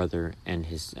on my brother and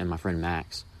my friend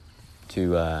Max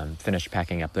to finish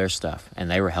packing up their stuff, and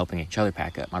they were helping each other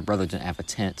pack up. My brother didn't have a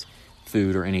tent,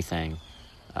 food, or anything,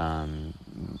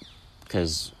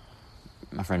 because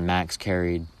my friend Max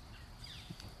carried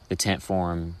the tent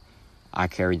for him. I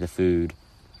carried the food,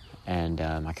 and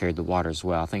I carried the water as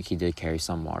well. I think he did carry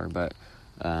some water, but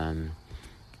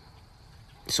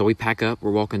so we pack up.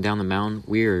 We're walking down the mountain.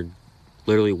 We're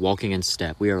literally walking in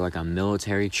step. We are like a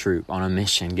military troop on a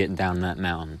mission getting down that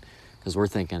mountain, because we're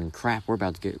thinking, crap, we're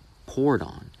about to get poured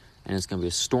on, and it's going to be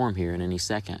a storm here in any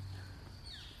second.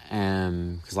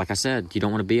 Because like I said, you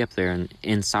don't want to be up there and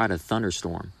inside a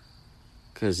thunderstorm,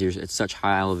 because it's such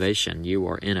high elevation. You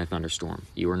are in a thunderstorm.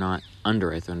 You are not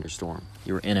under a thunderstorm.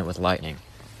 You are in it with lightning.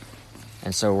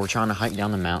 And so we're trying to hike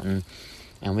down the mountain,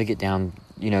 and we get down,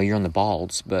 you're on the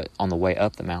balds, but on the way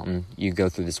up the mountain, you go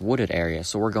through this wooded area.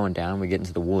 So we're going down, we get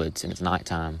into the woods, and it's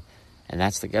nighttime. And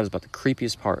that was about the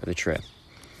creepiest part of the trip.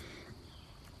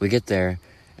 We get there,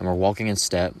 and we're walking in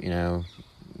step,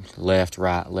 left,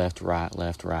 right, left, right,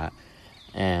 left, right.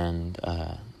 And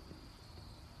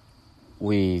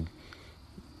we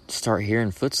start hearing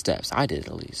footsteps. I did,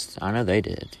 at least. I know they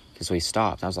did, because we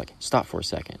stopped. I was like, stop for a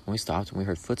second. And we stopped, and we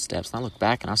heard footsteps, and I looked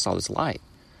back, and I saw this light.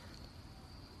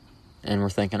 And we're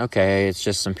thinking, okay, it's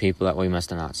just some people that we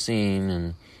must have not seen,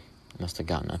 and must have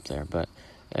gotten up there.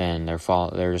 And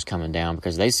they're just coming down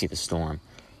because they see the storm.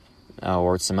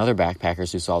 Or it's some other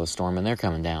backpackers who saw the storm, and they're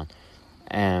coming down.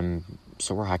 And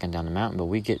so we're hiking down the mountain, but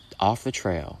we get off the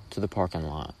trail to the parking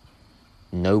lot.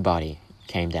 Nobody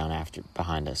came down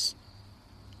behind us.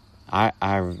 I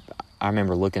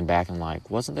remember looking back and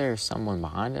wasn't there someone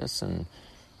behind us? And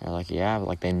they're like, yeah,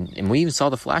 and we even saw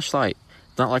the flashlight.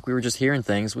 It's not like we were just hearing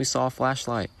things. We saw a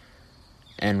flashlight.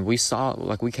 And we saw,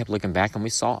 we kept looking back, and we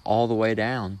saw it all the way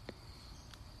down.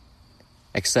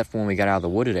 Except for when we got out of the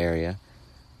wooded area.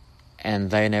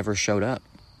 And they never showed up.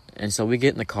 And so we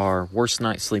get in the car. Worst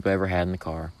night's sleep I ever had in the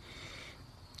car.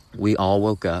 We all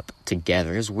woke up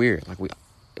together. It was weird.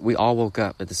 We all woke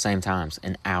up at the same times,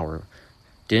 an hour.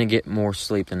 Didn't get more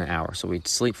sleep than an hour. So we'd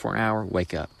sleep for an hour,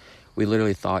 wake up. We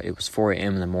literally thought it was 4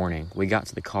 a.m. in the morning. We got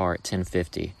to the car at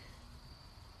 10:50.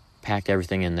 Packed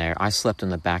everything in there. I slept in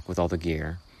the back with all the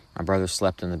gear. My brother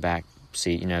slept in the back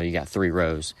seat. You got 3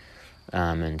 rows.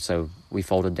 And so we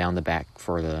folded down the back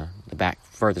for the back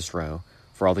furthest row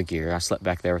for all the gear. I slept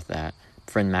back there with that.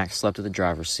 Friend Max slept at the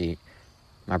driver's seat.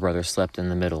 My brother slept in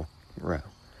the middle row.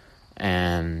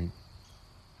 And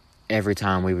every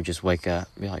time we would just wake up,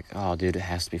 be like, oh, dude, it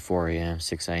has to be 4 a.m.,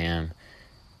 6 a.m.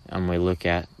 And we look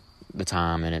at the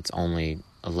time, and it's only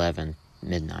 11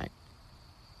 midnight.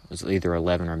 It was either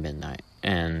 11 or midnight.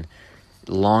 And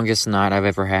longest night I've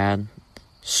ever had.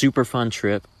 Super fun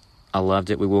trip. I loved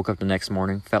it. We woke up the next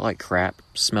morning. Felt like crap.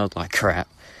 Smelled like crap.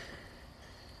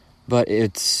 But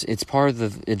it's part of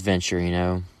the adventure, you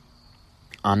know.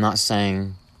 I'm not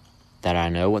saying that I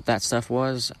know what that stuff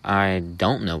was. I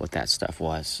don't know what that stuff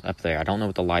was up there. I don't know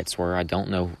what the lights were. I don't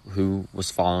know who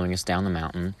was following us down the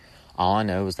mountain. All I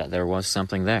know is that there was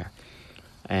something there.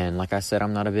 And like I said,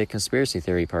 I'm not a big conspiracy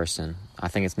theory person. I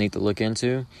think it's neat to look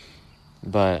into,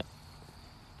 but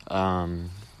I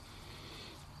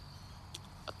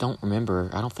don't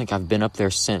remember. I don't think I've been up there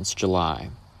since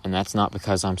July, and that's not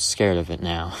because I'm scared of it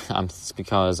now. It's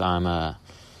because I've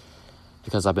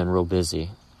been real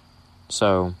busy.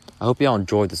 So I hope y'all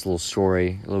enjoyed this little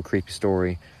story, a little creepy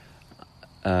story.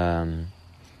 Hopefully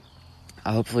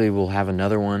we'll have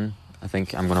another one. I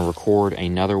think I'm going to record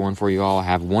another one for you all. I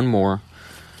have one more.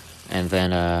 And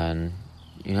then,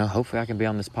 hopefully I can be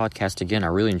on this podcast again. I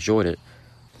really enjoyed it.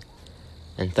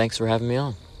 And thanks for having me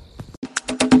on.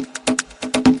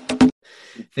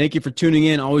 Thank you for tuning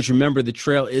in. Always remember, the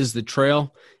trail is the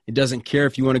trail. It doesn't care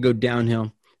if you want to go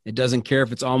downhill. It doesn't care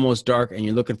if it's almost dark and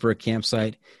you're looking for a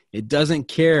campsite. It doesn't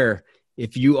care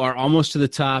if you are almost to the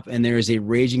top and there is a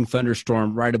raging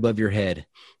thunderstorm right above your head.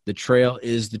 The trail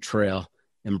is the trail.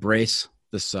 Embrace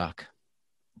the suck.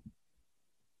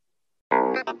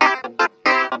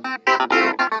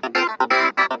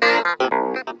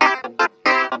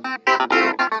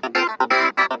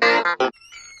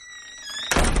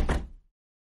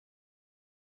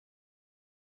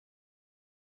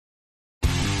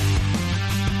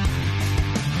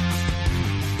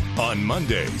 On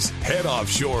Mondays, head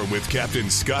offshore with Captain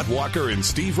Scott Walker and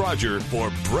Steve Roger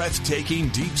for breathtaking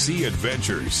deep-sea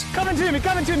adventures. Coming to me.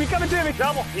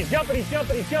 Double. He's jumping.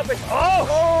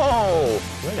 Oh!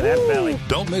 Look at that belly.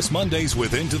 Don't miss Mondays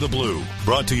with Into the Blue.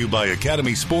 Brought to you by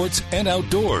Academy Sports and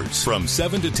Outdoors from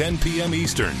 7 to 10 p.m.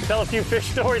 Eastern. Tell a few fish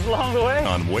stories along the way.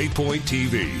 On Waypoint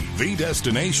TV, the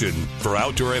destination for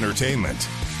outdoor entertainment.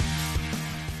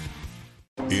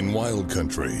 In Wild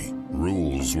Country,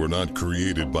 rules were not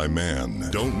created by man.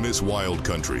 Don't miss Wild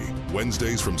Country,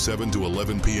 Wednesdays from 7 to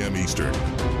 11 p.m. Eastern.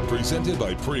 Presented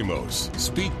by Primos.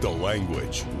 Speak the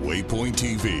language. Waypoint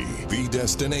TV, the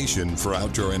destination for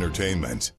outdoor entertainment.